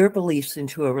bring your beliefs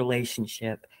into a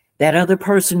relationship. That other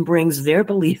person brings their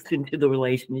beliefs into the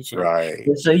relationship. Right.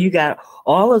 And so you got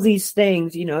all of these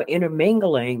things,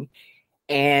 intermingling,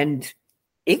 and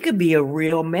it could be a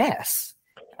real mess.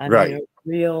 I mean, a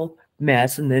real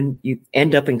mess. And then you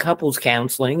end up in couples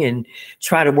counseling and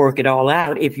try to work it all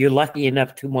out if you're lucky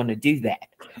enough to want to do that.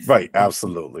 Right.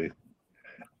 Absolutely.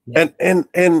 Yeah.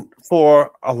 And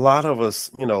for a lot of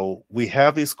us, we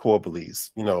have these core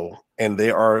beliefs, and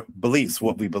they are beliefs,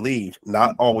 what we believe,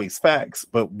 not always facts,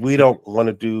 but we don't want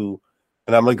to do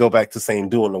And I'm going to go back to saying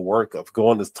doing the work of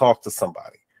going to talk to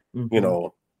somebody. Mm-hmm. You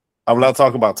know, I'm not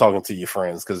talking about talking to your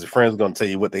friends, because your friends are going to tell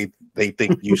you what they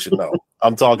think you should know.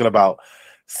 I'm talking about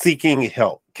seeking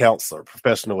help, counselor,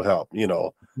 professional help, you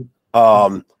know,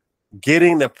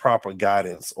 getting the proper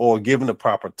guidance or giving the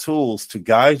proper tools to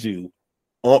guide you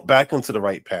back into the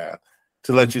right path,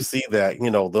 to let you see that,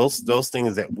 you know, those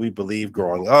things that we believe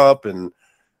growing up, and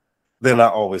they're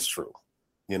not always true,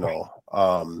 you know.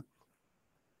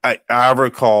 I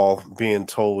recall being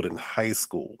told in high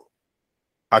school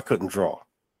I couldn't draw.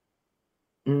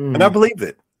 And I believed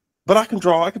it. But I can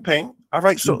draw, I can paint, I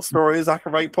write short stories, I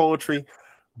can write poetry.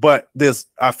 But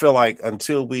I feel like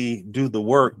until we do the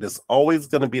work, there's always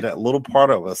going to be that little part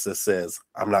of us that says,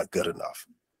 I'm not good enough.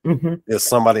 Mm-hmm. There's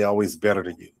somebody always better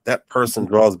than you. That person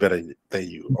draws better than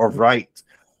you, or write.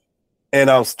 And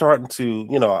I'm starting to,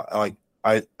 you know, like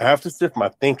I have to shift my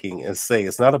thinking and say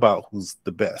it's not about who's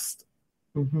the best.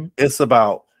 Mm-hmm. It's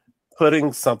about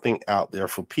putting something out there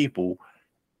for people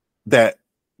that,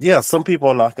 yeah, some people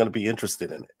are not going to be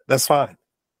interested in it. That's fine.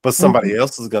 But somebody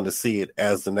else is going to see it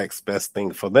as the next best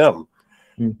thing for them.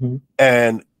 Mm-hmm.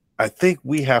 And I think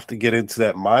we have to get into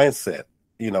that mindset,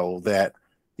 you know, that,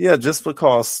 yeah, just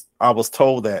because I was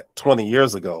told that 20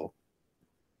 years ago,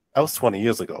 that was 20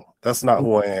 years ago. That's not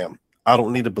who I am. I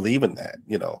don't need to believe in that,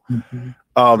 you know.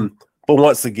 Mm-hmm. But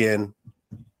once again,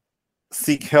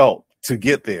 seek help to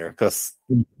get there, because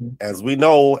as we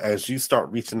know, as you start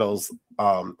reaching those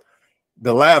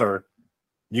the ladder,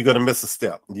 you're going to miss a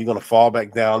step. You're going to fall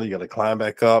back down. You're going to climb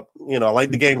back up. You know,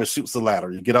 like the game that shoots the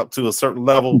ladder. You get up to a certain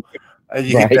level and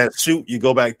you hit that shoot, you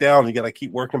go back down. You got to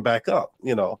keep working back up,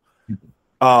 you know.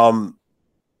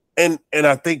 And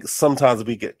I think sometimes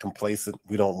we get complacent.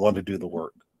 We don't want to do the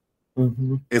work.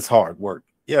 Mm-hmm. It's hard work.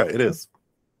 Yeah, it is.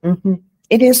 Mm-hmm.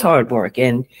 It is hard work.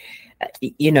 And,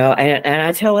 you know, and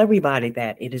I tell everybody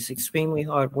that it is extremely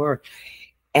hard work.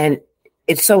 And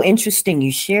it's so interesting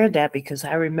you shared that, because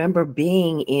I remember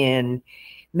being in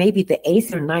maybe the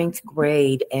 8th or 9th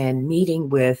grade and meeting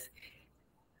with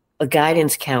a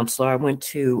guidance counselor. I went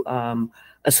to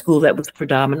a school that was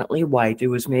predominantly white. There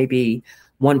was maybe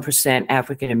 1%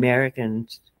 African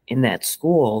Americans in that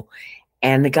school.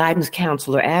 And the guidance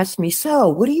counselor asked me, so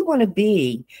what do you want to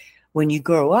be when you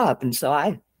grow up? And so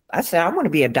I said, I want to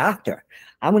be a doctor.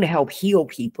 I want to help heal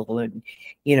people and,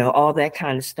 you know, all that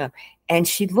kind of stuff. And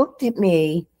she looked at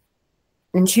me,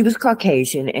 and she was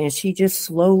Caucasian, and she just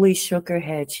slowly shook her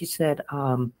head. She said,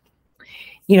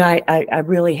 you know, I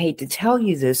really hate to tell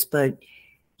you this, but,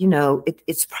 you know,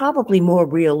 it's probably more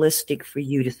realistic for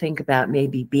you to think about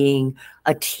maybe being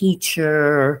a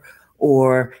teacher,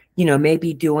 or, you know,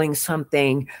 maybe doing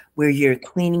something where you're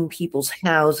cleaning people's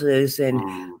houses and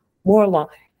more along.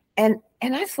 And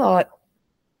I thought,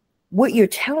 what you're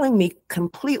telling me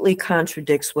completely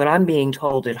contradicts what I'm being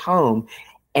told at home.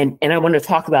 And I want to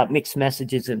talk about mixed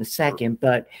messages in a second,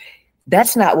 but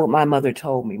that's not what my mother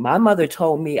told me. My mother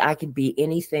told me I could be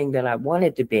anything that I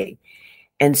wanted to be.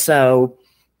 And so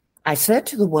I said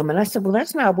to the woman, I said, well,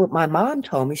 that's not what my mom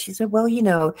told me. She said, well, you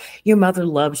know, your mother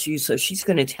loves you, so she's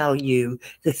going to tell you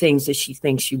the things that she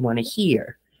thinks you want to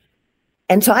hear.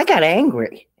 And so I got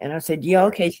angry, and I said, yeah,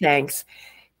 okay, thanks.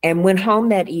 And went home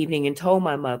that evening and told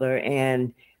my mother.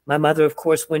 And my mother, of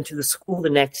course, went to the school the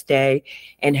next day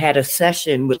and had a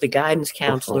session with the guidance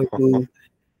counselor who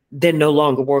then no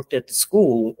longer worked at the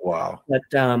school. Wow. But,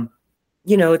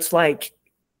 you know, it's like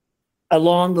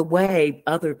along the way,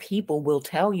 other people will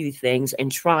tell you things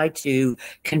and try to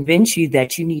convince you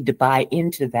that you need to buy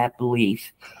into that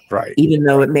belief. Right. Even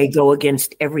though it may go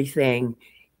against everything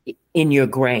in your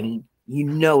grain. You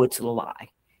know it's a lie.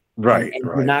 Right. And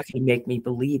you're not going to make me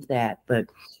believe that. But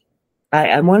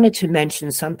I wanted to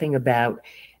mention something about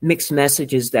mixed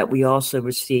messages that we also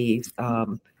receive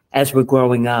as we're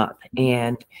growing up.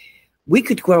 And we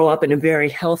could grow up in a very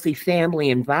healthy family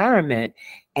environment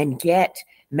and get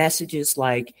messages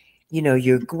like, you know,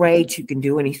 you're great, you can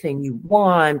do anything you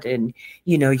want, and,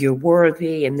 you know, you're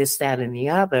worthy, and this, that, and the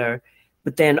other.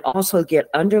 But then also get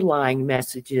underlying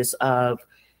messages of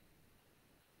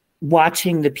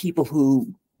watching the people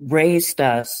who raised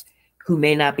us, who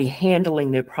may not be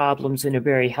handling their problems in a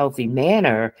very healthy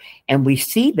manner. And we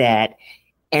see that,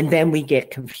 and then we get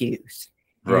confused.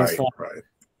 Right, like, right.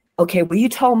 Okay, well, you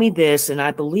told me this, and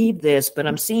I believe this, but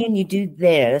I'm seeing you do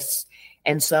this.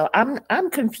 And so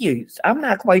I'm confused. I'm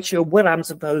not quite sure what I'm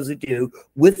supposed to do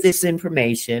with this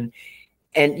information.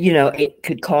 And, you know, it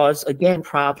could cause, again,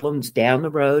 problems down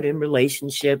the road in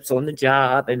relationships, on the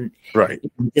job, and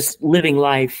just living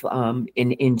life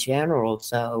in general.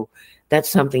 So that's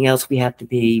something else we have to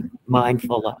be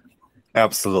mindful of.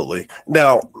 Absolutely.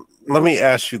 Now, let me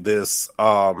ask you this.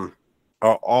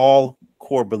 Are all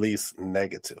core beliefs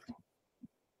negative?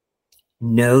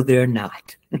 No, they're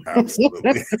not.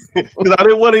 Absolutely. Because I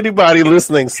didn't want anybody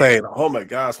listening saying, oh my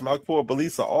gosh, my core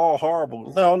beliefs are all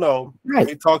horrible. No. Right.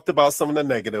 We talked about some of the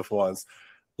negative ones.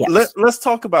 Yes. Let's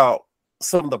talk about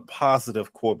some of the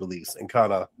positive core beliefs and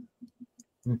kind of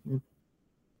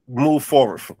move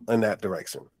forward in that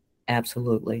direction.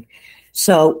 Absolutely.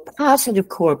 So positive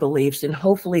core beliefs, and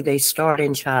hopefully they start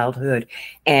in childhood.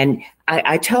 And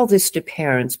I tell this to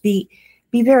parents, be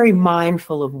very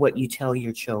mindful of what you tell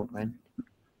your children,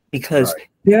 because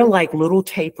they're like little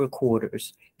tape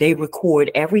recorders. They record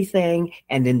everything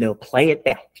and then they'll play it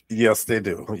back. Yes, they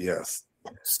do. Yes.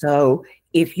 So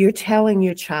if you're telling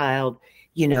your child,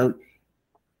 you're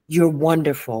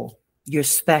wonderful, you're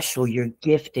special, you're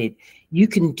gifted, you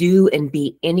can do and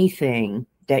be anything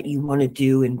that you want to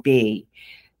do and be.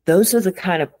 Those are the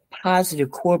kind of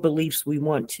positive core beliefs we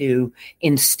want to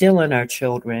instill in our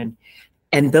children.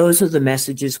 And those are the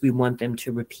messages we want them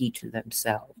to repeat to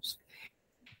themselves.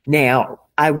 Now,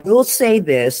 I will say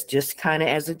this just kind of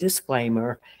as a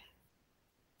disclaimer.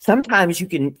 Sometimes you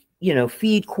can,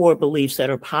 feed core beliefs that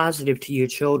are positive to your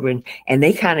children, and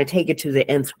they kind of take it to the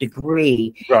nth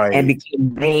degree and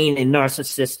become vain and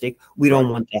narcissistic. We don't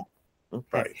want that. Okay.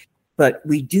 Right. But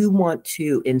we do want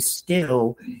to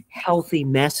instill healthy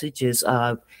messages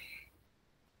of,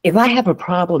 if I have a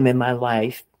problem in my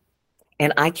life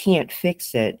and I can't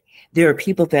fix it, there are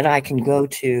people that I can go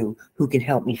to who can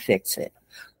help me fix it.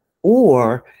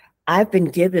 Or I've been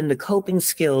given the coping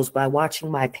skills by watching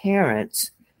my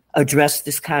parents address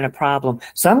this kind of problem.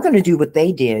 So I'm going to do what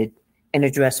they did and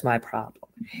address my problem.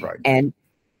 Right. And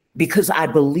because I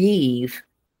believe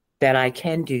that I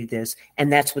can do this,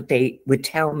 and that's what they would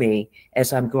tell me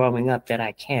as I'm growing up that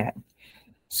I can.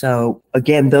 So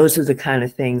again, those are the kind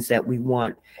of things that we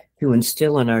want to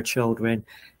instill in our children.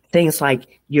 Things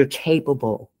like you're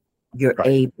capable, you're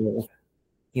able,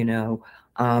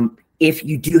 if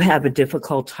you do have a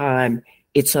difficult time,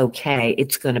 it's okay.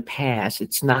 It's going to pass.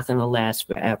 It's not going to last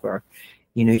forever.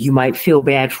 You might feel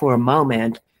bad for a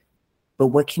moment, but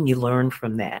what can you learn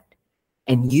from that?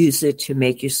 And use it to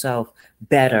make yourself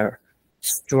better,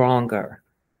 stronger,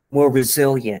 more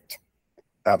resilient.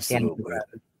 Absolutely.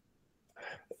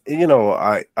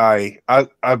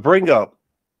 I bring up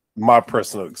my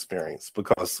personal experience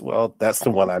because, well, that's the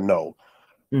one I know.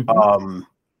 Mm-hmm.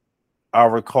 I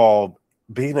recall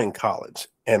being in college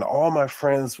and all my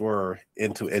friends were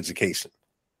into education.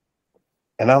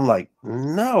 And I'm like,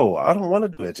 no, I don't want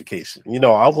to do education.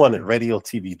 I wanted radio,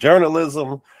 TV,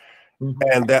 journalism. Mm-hmm.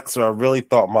 And that's where I really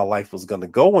thought my life was going to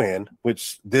go in,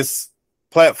 which this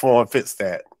platform fits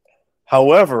that.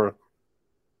 However,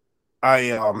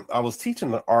 I was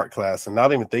teaching an art class and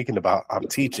not even thinking about I'm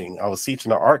teaching. I was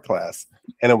teaching an art class,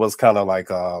 and it was kind of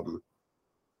like an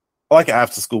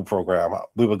after school program.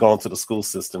 We were going to the school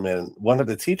system, and one of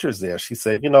the teachers there, she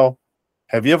said,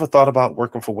 have you ever thought about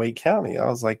working for Wake County? I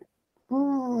was like,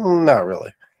 not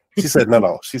really. She said,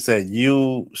 no. She said,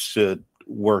 you should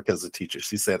work as a teacher.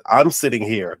 She said, I'm sitting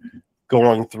here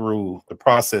going through the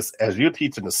process as you're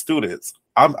teaching the students.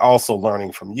 I'm also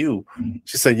learning from you.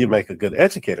 She said, you make a good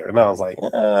educator. And I was like,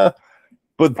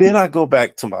 But then I go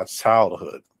back to my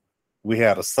childhood. We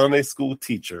had a Sunday school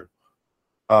teacher,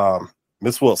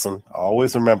 Miss Wilson. I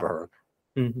always remember her.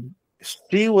 Mm-hmm.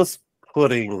 She was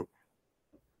putting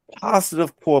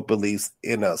positive core beliefs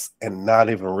in us and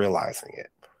not even realizing it.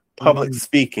 Public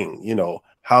speaking,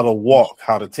 how to walk,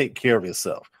 how to take care of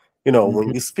yourself.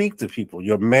 When you speak to people,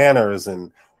 your manners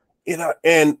and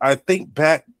I think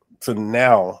back to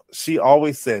now, she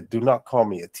always said, do not call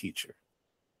me a teacher.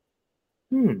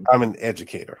 I'm an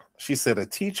educator. She said a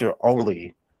teacher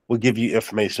only will give you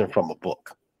information from a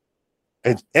book.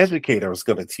 An educator is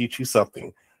going to teach you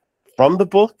something from the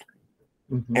book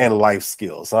and life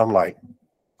skills. I'm like,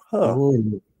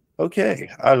 okay,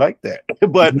 I like that.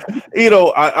 But,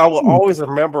 I will always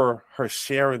remember her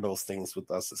sharing those things with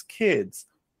us as kids,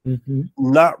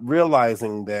 not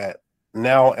realizing that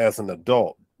now as an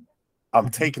adult, I'm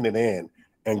taking it in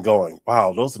and going,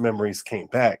 wow, those memories came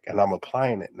back and I'm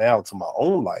applying it now to my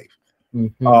own life.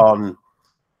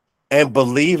 And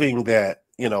believing that,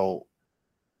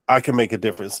 I can make a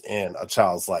difference in a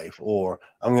child's life, or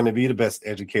I'm going to be the best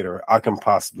educator I can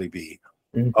possibly be.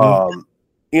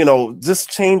 Just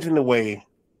changing the way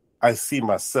I see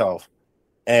myself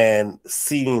and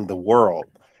seeing the world.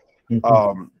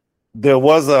 There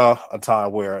was a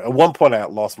time where at one point I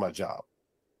lost my job.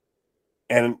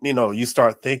 And, you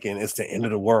start thinking it's the end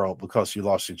of the world because you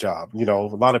lost your job. A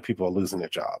lot of people are losing their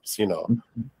jobs,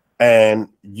 and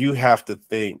you have to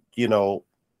think,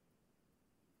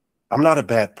 I'm not a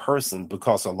bad person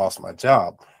because I lost my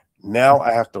job. Now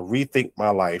I have to rethink my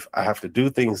life. I have to do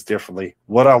things differently.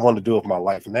 What I want to do with my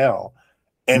life now,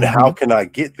 and how can I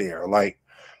get there? Like,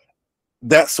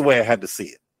 that's the way I had to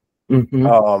see it.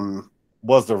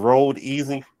 Was the road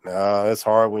easy? It's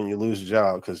hard when you lose your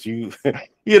job because you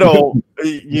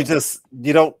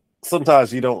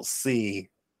sometimes you don't see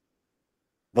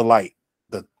the light,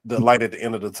 the light at the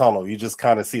end of the tunnel. You just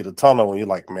kind of see the tunnel and you're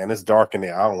like, man, it's dark in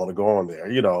there. I don't want to go in there,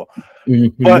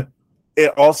 But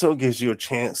it also gives you a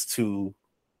chance to,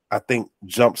 I think,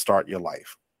 jumpstart your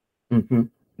life.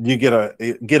 You get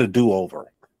a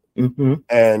do-over.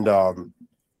 And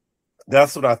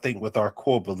that's what I think with our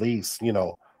core beliefs.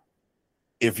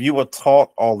 If you were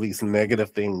taught all these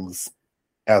negative things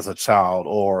as a child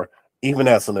or even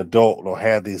as an adult or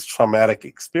had these traumatic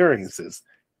experiences,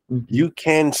 you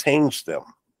can change them.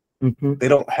 They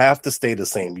don't have to stay the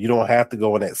same. You don't have to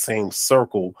go in that same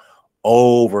circle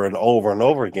over and over and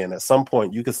over again. At some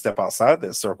point, you can step outside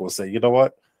that circle and say, you know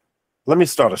what? Let me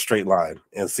start a straight line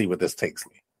and see where this takes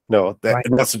me.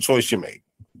 That's a choice you make.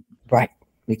 Right.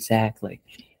 Exactly.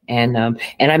 And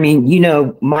I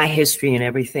mean, my history and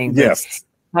everything. Yes.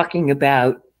 Talking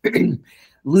about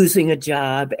losing a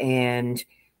job and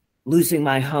losing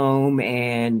my home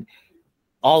and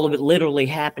all of it literally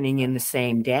happening in the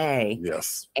same day.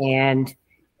 Yes. And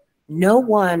no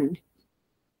one,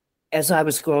 as I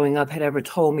was growing up, had ever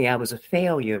told me I was a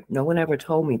failure. No one ever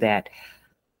told me that.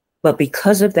 But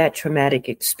because of that traumatic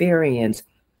experience,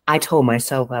 I told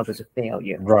myself I was a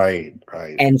failure. Right.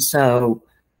 And so,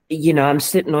 I'm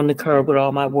sitting on the curb with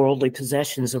all my worldly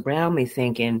possessions around me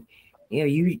thinking,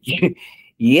 you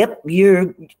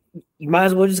might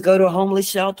as well just go to a homeless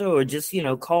shelter or just,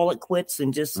 call it quits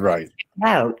and just right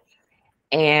out.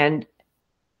 And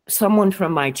someone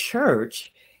from my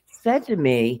church said to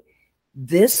me,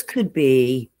 this could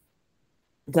be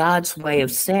God's way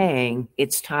of saying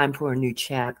it's time for a new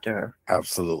chapter.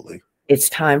 Absolutely. It's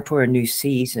time for a new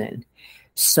season.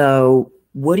 So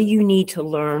what do you need to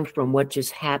learn from what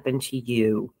just happened to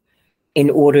you in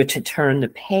order to turn the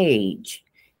page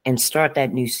and start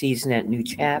that new season, that new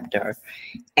chapter?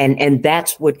 And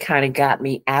that's what kind of got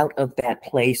me out of that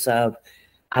place of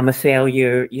I'm a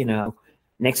failure,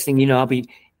 next thing you know, I'll be,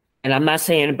 and I'm not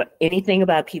saying anything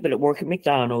about people that work at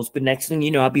McDonald's, but next thing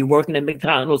you know, I'll be working at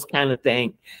McDonald's kind of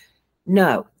thing.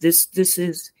 No, this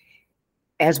is,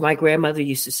 as my grandmother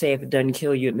used to say, if it doesn't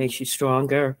kill you, it makes you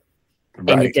stronger. Right.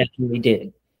 And it definitely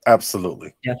did.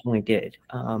 Absolutely. Definitely did.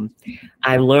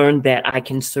 I learned that I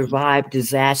can survive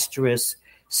disastrous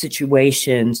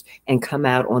situations and come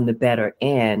out on the better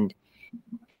end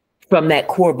from that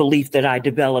core belief that I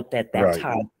developed at that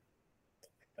time.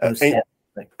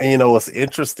 And what's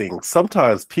interesting,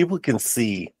 sometimes people can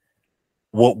see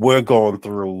what we're going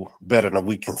through better than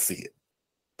we can see it.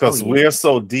 Because we're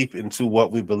so deep into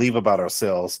what we believe about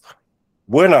ourselves,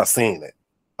 we're not seeing it.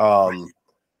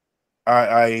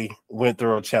 I went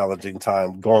through a challenging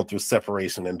time going through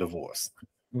separation and divorce.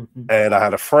 And I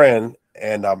had a friend,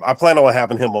 and I plan on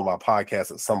having him on my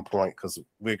podcast at some point because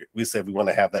we said we want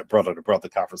to have that brother-to-brother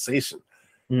conversation.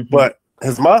 But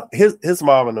his mom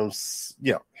and him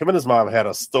and his mom had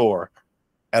a store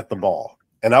at the mall.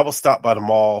 And I would stop by the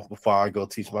mall before I go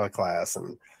teach my class.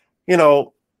 And,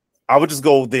 I would just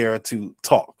go there to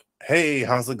talk. Hey,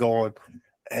 how's it going?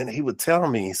 And he would tell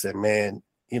me, he said, man,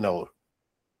 you're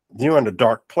in a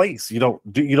dark place. You don't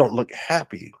look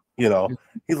happy. He's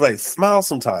like, smile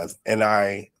sometimes. And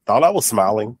I thought I was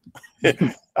smiling.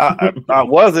 I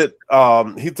wasn't.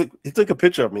 He took a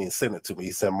picture of me and sent it to me.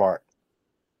 He said, Mark,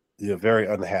 you're very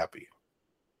unhappy.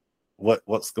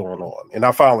 What's going on? And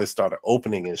I finally started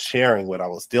opening and sharing what I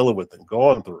was dealing with and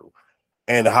going through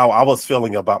and how I was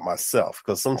feeling about myself.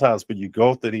 Because sometimes when you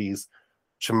go through these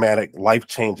traumatic,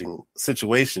 life-changing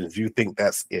situations, you think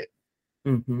that's it.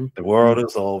 The world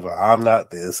is over. I'm not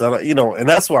this, and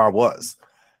that's where I was.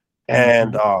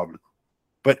 And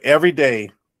but every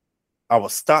day I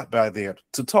was stopped by there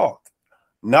to talk,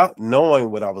 not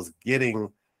knowing what I was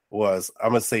getting was,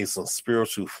 I'm gonna say, some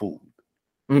spiritual food.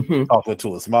 Talking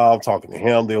to his mom, talking to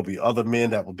him. There'll be other men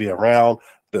that will be around,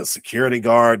 the security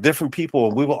guard, different people,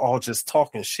 and we will all just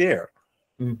talk and share.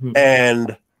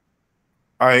 And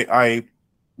I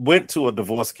went to a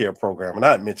divorce care program, and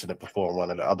I had mentioned it before on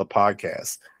one of the other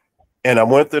podcasts. And I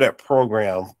went through that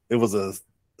program. It was a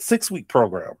 6-week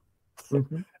program.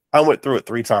 I went through it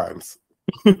 3 times.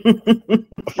 The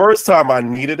first time I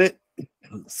needed it.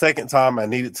 Second time I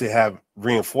needed to have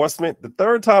reinforcement. The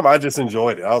third time I just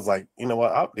enjoyed it. I was like, you know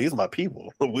what? These are my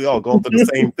people. We all going through the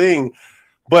same thing.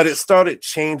 But it started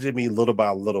changing me little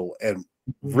by little and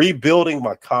rebuilding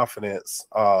my confidence,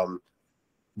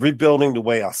 rebuilding the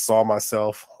way I saw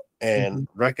myself. and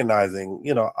recognizing,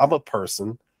 I'm a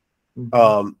person.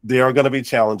 Mm-hmm. There are going to be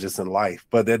challenges in life,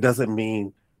 but that doesn't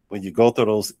mean when you go through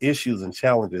those issues and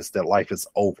challenges that life is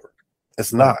over.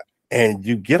 It's Right. not. And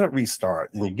you get a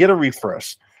restart and you get a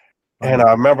refresh. And Right.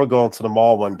 I remember going to the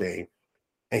mall one day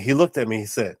and he looked at me, he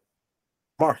said,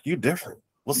 Mark, you different.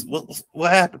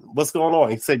 What happened? What's going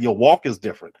on? He said, your walk is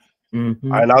different.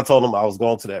 Mm-hmm. And I told him I was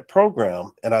going to that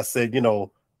program. And I said,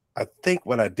 I think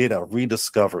what I did, I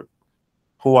rediscovered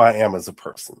who I am as a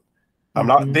person. I'm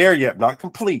not there yet, not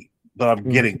complete, but I'm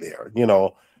getting there,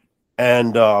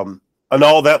 And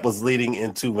all that was leading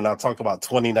into, when I talk about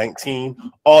 2019,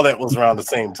 all that was around the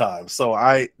same time. So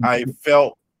I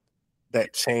felt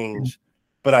that change,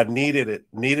 but I needed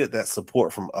that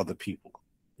support from other people.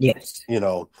 Yes. I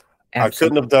Absolutely.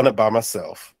 couldn't have done it by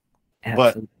myself.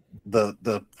 Absolutely. But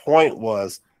the point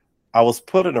was, I was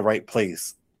put in the right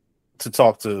place to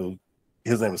talk to,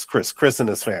 his name is Chris and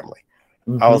his family.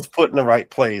 I was put in the right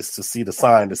place to see the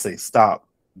sign to say, stop,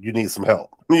 you need some help,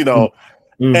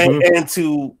 and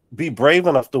to be brave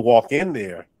enough to walk in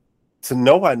there, to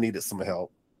know I needed some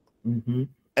help,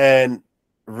 and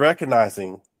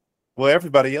recognizing, well,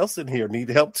 everybody else in here need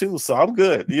help too, so I'm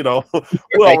good. We're all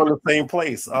in the same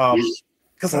place.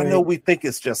 Because I know we think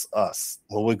it's just us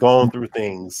when we're going through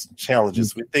things,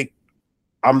 challenges. We think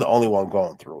I'm the only one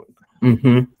going through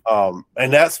it.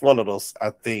 And that's one of those, I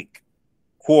think,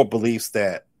 core beliefs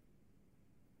that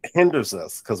hinders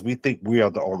us, because we think we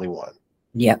are the only one.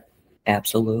 Yep,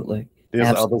 absolutely.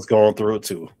 There's others going through it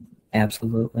too.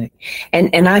 Absolutely.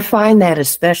 And I find that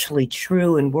especially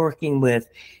true in working with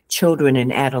children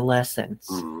and adolescents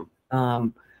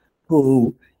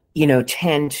who,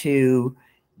 tend to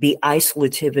be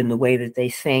isolative in the way that they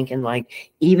think. And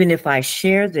like, even if I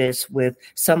share this with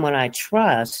someone I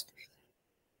trust,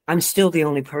 I'm still the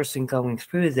only person going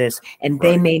through this, and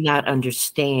they may not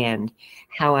understand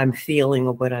how I'm feeling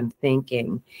or what I'm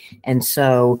thinking. And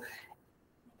so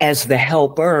as the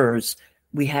helpers,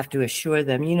 we have to assure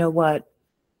them, you know what?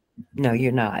 No,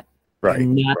 you're not. You're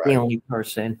not the only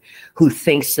person who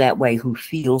thinks that way, who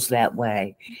feels that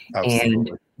way. Absolutely.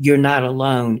 And you're not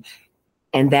alone.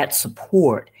 And that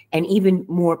support, and even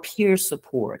more peer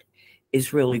support,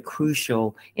 is really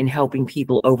crucial in helping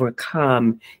people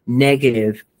overcome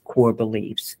negative core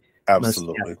beliefs.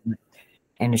 Absolutely.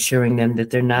 And assuring them that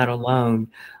they're not alone.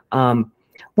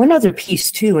 One other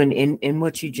piece too, in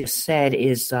what you just said,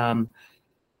 is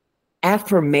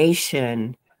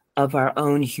affirmation of our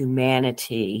own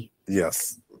humanity.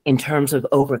 Yes. In terms of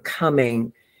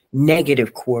overcoming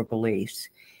negative core beliefs.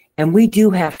 And we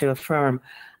do have to affirm,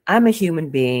 I'm a human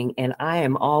being and I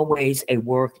am always a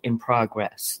work in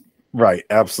progress. Right.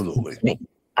 Absolutely.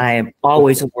 I am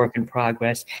always a work in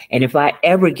progress. And if I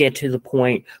ever get to the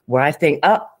point where I think,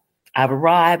 oh, I've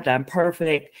arrived, I'm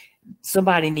perfect,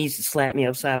 somebody needs to slap me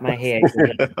upside my head. It's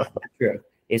not true.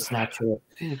 It's not true.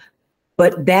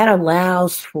 But that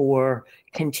allows for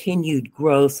continued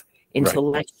growth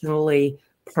intellectually,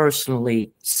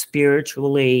 personally,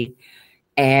 spiritually,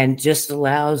 and just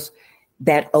allows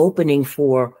that opening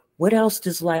for what else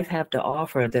does life have to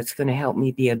offer that's going to help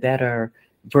me be a better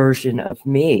version of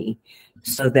me,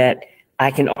 so that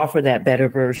I can offer that better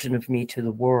version of me to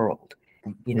the world,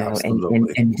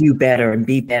 and do better and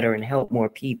be better and help more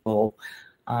people.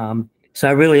 So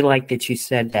I really like that you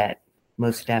said that.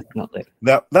 Most definitely.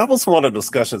 That was one of the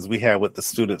discussions we had with the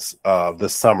students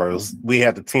this summer. We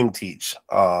had the team teach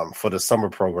for the summer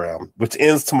program, which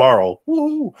ends tomorrow.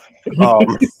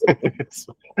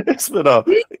 It's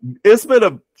been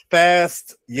a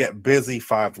fast yet busy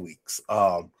 5 weeks.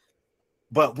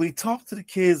 But we talked to the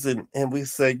kids and we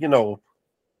said,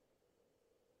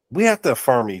 we have to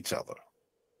affirm each other.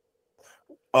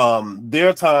 There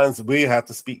are times we have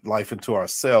to speak life into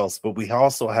ourselves, but we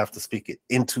also have to speak it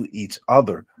into each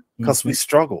other, because we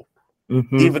struggle,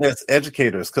 even as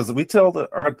educators, because we tell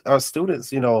our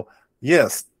students,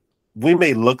 yes, we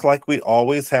may look like we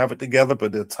always have it together,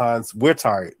 but there are times we're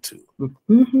tired too.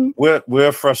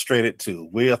 We're frustrated too.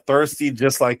 We are thirsty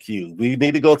just like you. We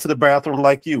need to go to the bathroom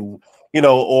like you,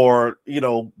 or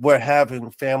we're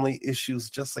having family issues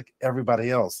just like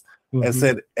everybody else.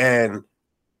 And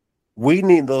we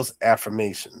need those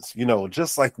affirmations,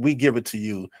 just like we give it to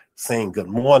you, saying good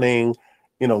morning,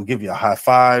 give you a high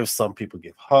five. Some people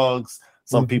give hugs.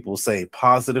 Some people say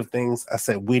positive things. I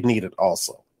said, we need it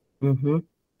also. And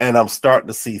I'm starting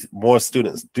to see more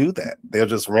students do that. They'll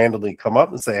just randomly come up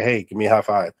and say, hey, give me a high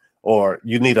five, or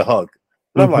you need a hug.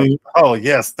 And I'm like, oh,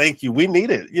 yes, thank you. We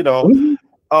need it.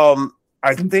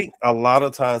 I think a lot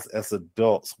of times as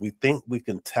adults, we think we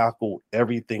can tackle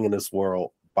everything in this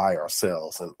world by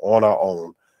ourselves and on our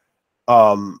own.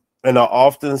 And I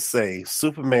often say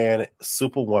Superman,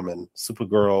 Superwoman,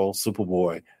 Supergirl,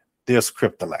 Superboy, there's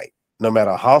kryptonite. No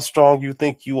matter how strong you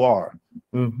think you are,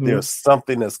 there's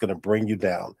something that's going to bring you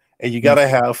down. And you got to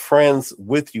have friends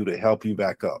with you to help you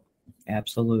back up.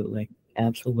 Absolutely.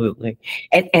 Absolutely.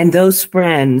 And those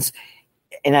friends,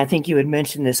 and I think you had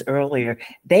mentioned this earlier,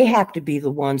 they have to be the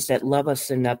ones that love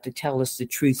us enough to tell us the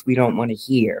truth we don't want to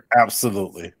hear.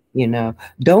 Absolutely. You know,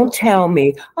 don't tell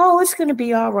me, oh, it's going to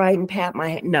be all right, and pat my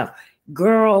head. No,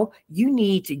 girl, you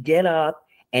need to get up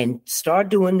and start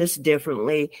doing this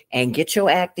differently and get your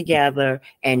act together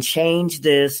and change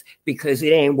this because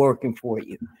it ain't working for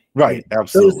you. Right.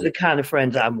 Absolutely. Those are the kind of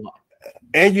friends I want.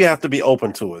 And you have to be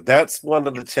open to it. That's one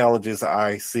of the challenges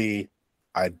I see.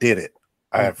 I did it.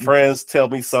 I had friends tell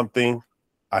me something.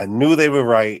 I knew they were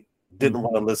right. Didn't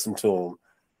want to listen to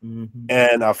them.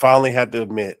 And I finally had to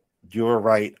admit, you're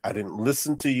right. I didn't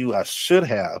listen to you. I should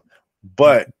have,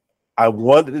 but I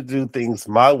wanted to do things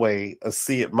my way,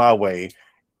 see it my way.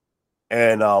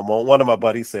 And one of my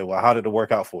buddies said, well, how did it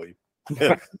work out for you?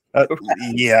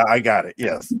 Yeah, I got it.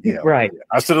 Yes. Yeah. Right.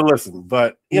 I should have listened.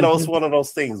 But, it's one of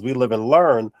those things. We live and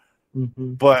learn,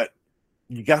 but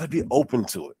you got to be open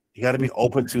to it. You got to be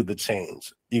open to the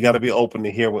change. You got to be open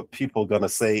to hear what people are going to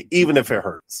say, even if it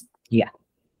hurts. Yeah,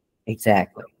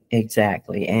 exactly.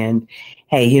 Exactly. And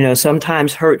hey,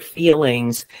 sometimes hurt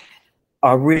feelings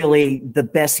are really the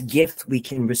best gift we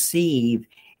can receive,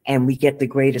 and we get the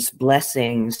greatest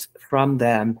blessings from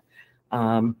them.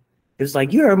 It's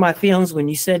like, you hurt my feelings when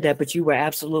you said that, but you were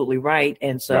absolutely right.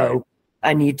 And so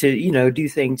I need to, do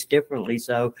things differently.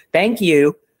 So thank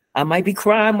you. I might be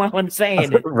crying while I'm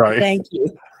saying it. Right. Thank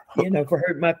you. For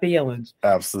hurting my feelings.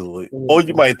 Absolutely. Or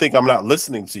you might think I'm not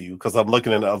listening to you because I'm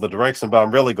looking in the other direction, but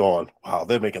I'm really going, wow,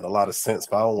 they're making a lot of sense,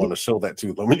 but I don't want to show that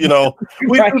to them. We do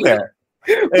that.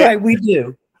 Right, we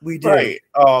do. We do. Right.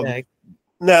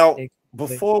 Now,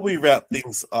 before we wrap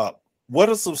things up, what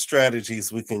are some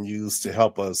strategies we can use to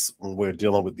help us when we're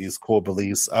dealing with these core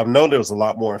beliefs? I know there's a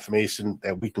lot more information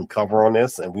that we can cover on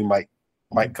this, and we might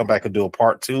come back and do a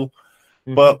part 2.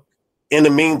 But in the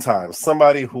meantime,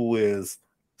 somebody who is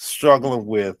struggling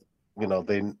with,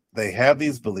 they have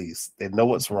these beliefs, they know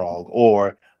what's wrong,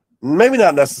 or maybe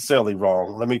not necessarily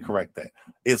wrong. Let me correct that.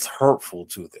 It's hurtful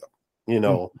to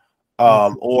them,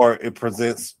 or it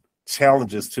presents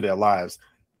challenges to their lives.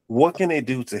 What can they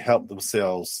do to help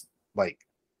themselves,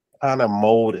 kind of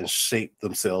mold and shape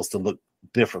themselves to look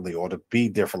differently or to be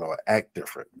different or act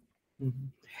different?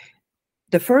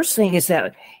 The first thing is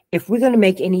that if we're going to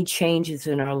make any changes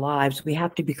in our lives, we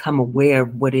have to become aware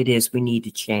of what it is we need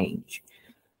to change.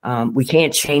 We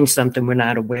can't change something we're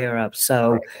not aware of.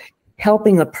 So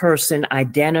helping a person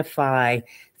identify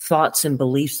thoughts and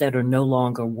beliefs that are no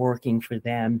longer working for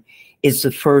them is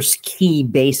the first key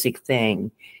basic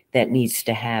thing that needs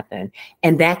to happen.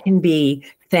 And that can be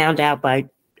found out by,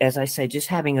 as I said, just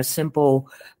having a simple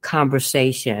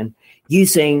conversation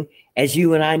using, as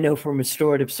you and I know from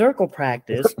restorative circle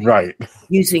practice,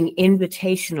 using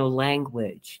invitational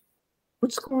language.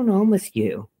 What's going on with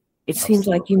you? It seems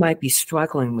like you might be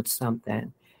struggling with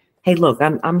something. Hey, look,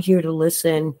 I'm here to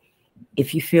listen.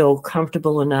 If you feel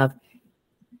comfortable enough,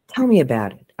 tell me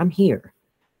about it. I'm here.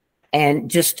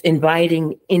 And just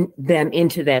inviting them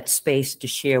into that space to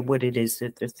share what it is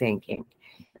that they're thinking.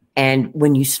 And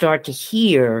when you start to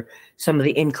hear some of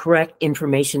the incorrect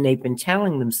information they've been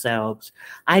telling themselves,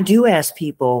 I do ask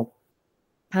people,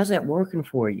 how's that working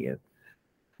for you?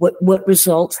 What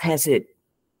results has it,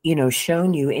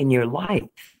 shown you in your life?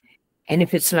 And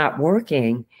if it's not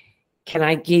working, can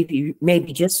I give you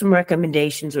maybe just some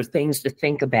recommendations or things to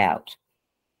think about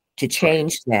to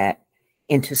change that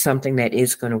into something that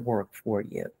is going to work for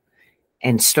you?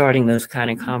 And starting those kind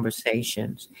of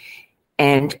conversations.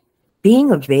 And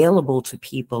being available to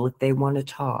people if they want to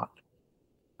talk.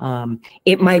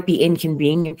 It might be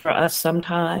inconvenient for us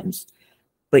sometimes,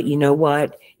 but you know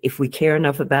what? If we care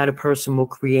enough about a person, we'll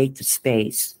create the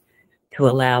space to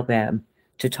allow them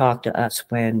to talk to us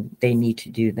when they need to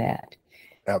do that.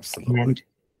 Absolutely. And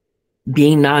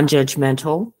being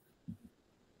non-judgmental.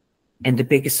 And the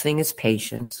biggest thing is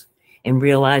patience. And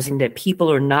realizing that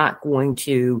people are not going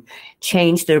to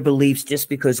change their beliefs just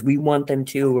because we want them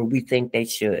to or we think they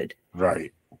should.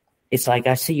 Right. It's like,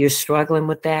 I see you're struggling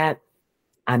with that.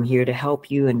 I'm here to help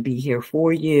you and be here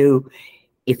for you.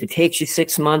 If it takes you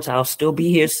 6 months, I'll still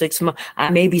be here 6 months.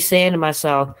 I may be saying to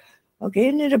myself, okay,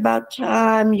 isn't it about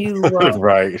time you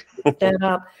right. put that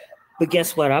up? But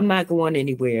guess what? I'm not going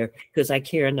anywhere because I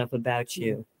care enough about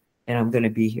you and I'm going to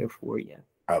be here for you.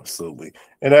 Absolutely.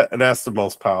 And that's the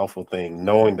most powerful thing,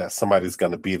 knowing that somebody's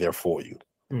going to be there for you.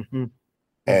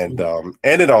 And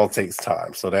it all takes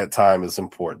time. So that time is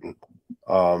important.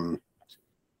 I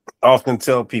often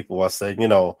tell people, I say,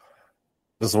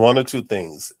 there's one or two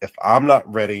things. If I'm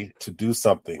not ready to do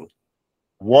something,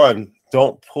 one,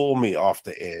 don't pull me off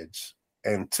the edge.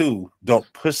 And two, don't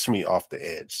push me off the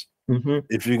edge. Mm-hmm.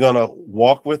 If you're going to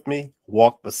walk with me,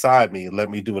 walk beside me, let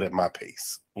me do it at my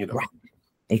pace. Right.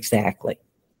 Exactly.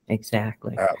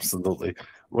 Absolutely.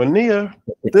 Well, Nia,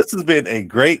 this has been a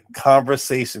great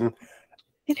conversation.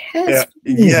 It has.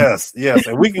 Yes.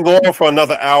 And we can go on for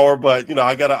another hour, but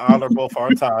I got to honor both our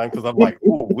time because I'm like,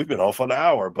 ooh, we've been on for an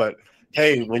hour. But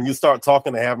hey, when you start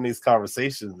talking and having these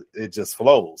conversations, it just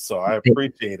flows. So I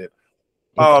appreciate it.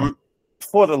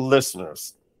 For the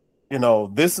listeners,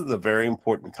 this is a very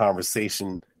important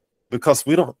conversation because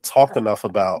we don't talk enough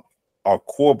about our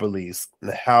core beliefs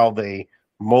and how they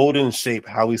mold and shape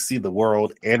how we see the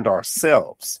world and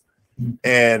ourselves.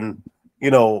 And,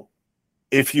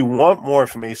 if you want more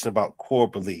information about core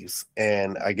beliefs,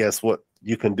 and I guess what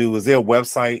you can do, is there a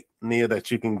website, Nia,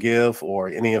 that you can give or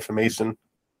any information?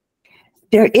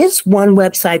 There is one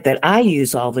website that I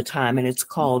use all the time, and it's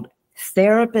called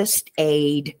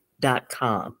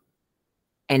therapistaid.com.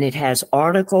 And it has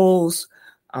articles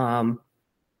and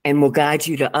will guide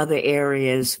you to other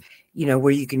areas,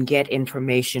 where you can get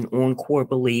information on core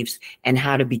beliefs and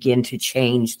how to begin to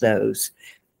change those,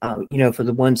 for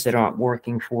the ones that aren't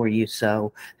working for you.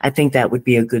 So I think that would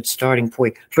be a good starting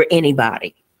point for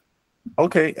anybody.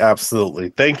 Okay, absolutely.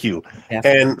 Thank you.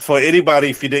 Definitely. And for anybody,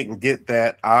 if you didn't get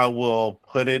that, I will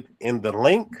put it in the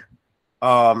link.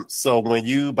 So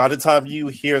by the time you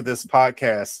hear this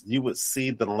podcast, you would see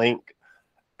the link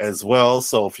as well.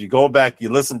 So if you go back, you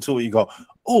listen to it, you go,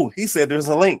 oh, he said there's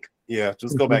a link. Yeah,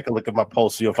 just go back and look at my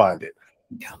post. You'll find it.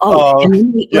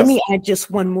 And let me add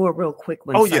just one more real quick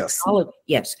one. Oh, yes.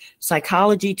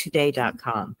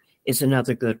 Psychologytoday.com is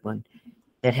another good one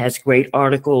that has great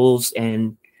articles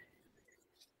and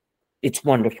it's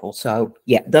wonderful. So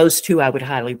yeah, those two I would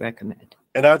highly recommend.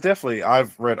 And I've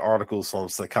read articles on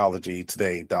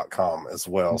psychologytoday.com as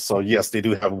well. So yes, they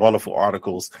do have wonderful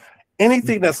articles.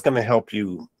 Anything that's going to help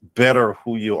you better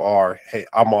who you are, hey,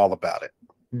 I'm all about it.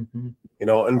 Mm-hmm.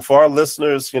 And for our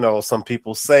listeners, some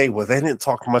people say, well, they didn't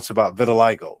talk much about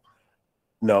vitiligo.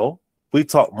 No, we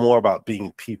talk more about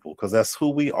being people because that's who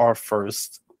we are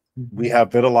first. Mm-hmm. We have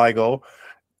vitiligo.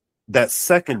 That's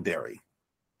secondary.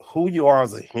 Who you are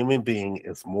as a human being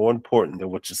is more important than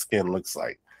what your skin looks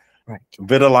like. Right.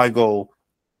 Vitiligo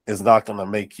is not going to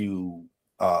make you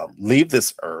leave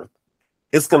this earth.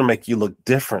 It's going to make you look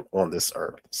different on this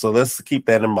earth. So let's keep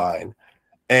that in mind.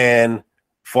 And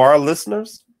for our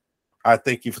listeners, I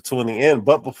thank you for tuning in.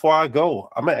 But before I go,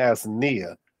 I'm going to ask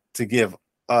Nia to give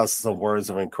us some words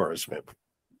of encouragement.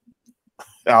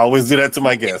 I always do that to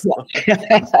my guests.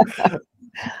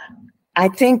 I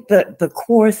think the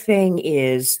core thing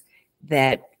is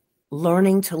that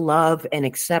learning to love and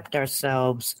accept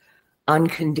ourselves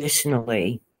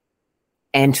unconditionally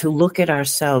and to look at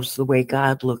ourselves the way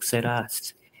God looks at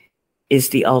us is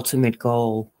the ultimate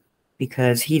goal,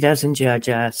 because he doesn't judge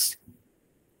us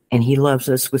and he loves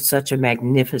us with such a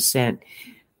magnificent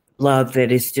love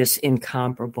that is just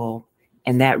incomparable.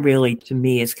 And that really, to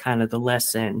me, is kind of the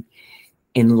lesson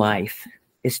in life,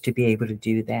 is to be able to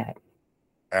do that.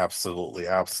 Absolutely.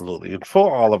 And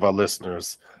for all of our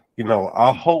listeners,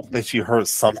 I hope that you heard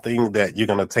something that you're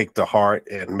going to take to heart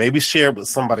and maybe share with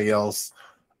somebody else.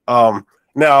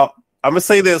 Now, I'm going to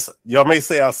say this. Y'all may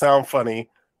say I sound funny.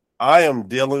 I am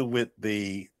dealing with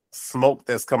the smoke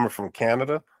that's coming from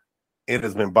Canada. It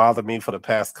has been bothering me for the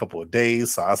past couple of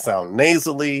days. So I sound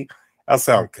nasally. I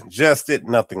sound congested.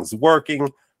 Nothing's working.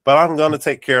 But I'm going to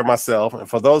take care of myself. And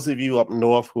for those of you up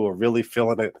north who are really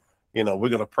feeling it, we're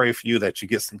going to pray for you that you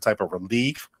get some type of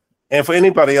relief. And for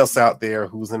anybody else out there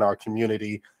who's in our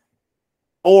community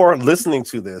or listening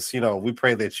to this, we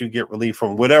pray that you get relief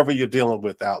from whatever you're dealing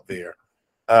with out there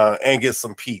and get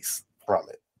some peace from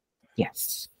it.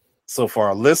 Yes. So for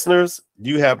our listeners,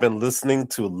 you have been listening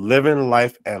to Living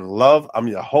Life and Love. I'm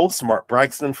your host, Mark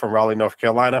Braxton from Raleigh, North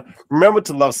Carolina. Remember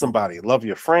to love somebody. Love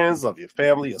your friends, love your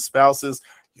family, your spouses,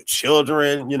 your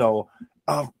children,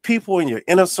 people in your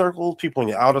inner circles, people in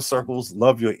your outer circles.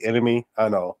 Love your enemy. I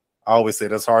know. I always say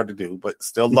that's hard to do, but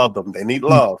still love them. They need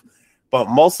love. But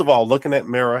most of all, look in that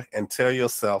mirror and tell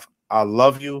yourself, I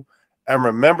love you. And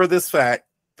remember this fact,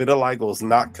 vitiligo is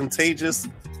not contagious.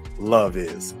 Love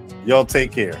is. Y'all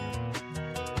take care.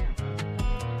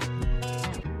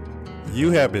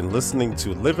 You have been listening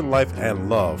to Living Life and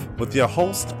Love with your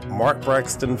host, Mark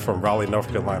Braxton from Raleigh, North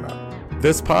Carolina.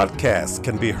 This podcast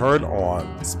can be heard on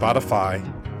Spotify,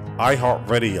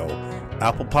 iHeartRadio,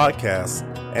 Apple Podcasts,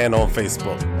 and on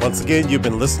Facebook. Once again, you've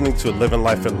been listening to Living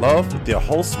Life in Love with your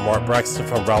host, Mark Braxton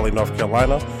from Raleigh, North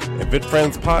Carolina. And Vid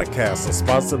Friends Podcasts are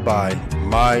sponsored by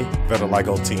my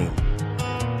Vitiligo team.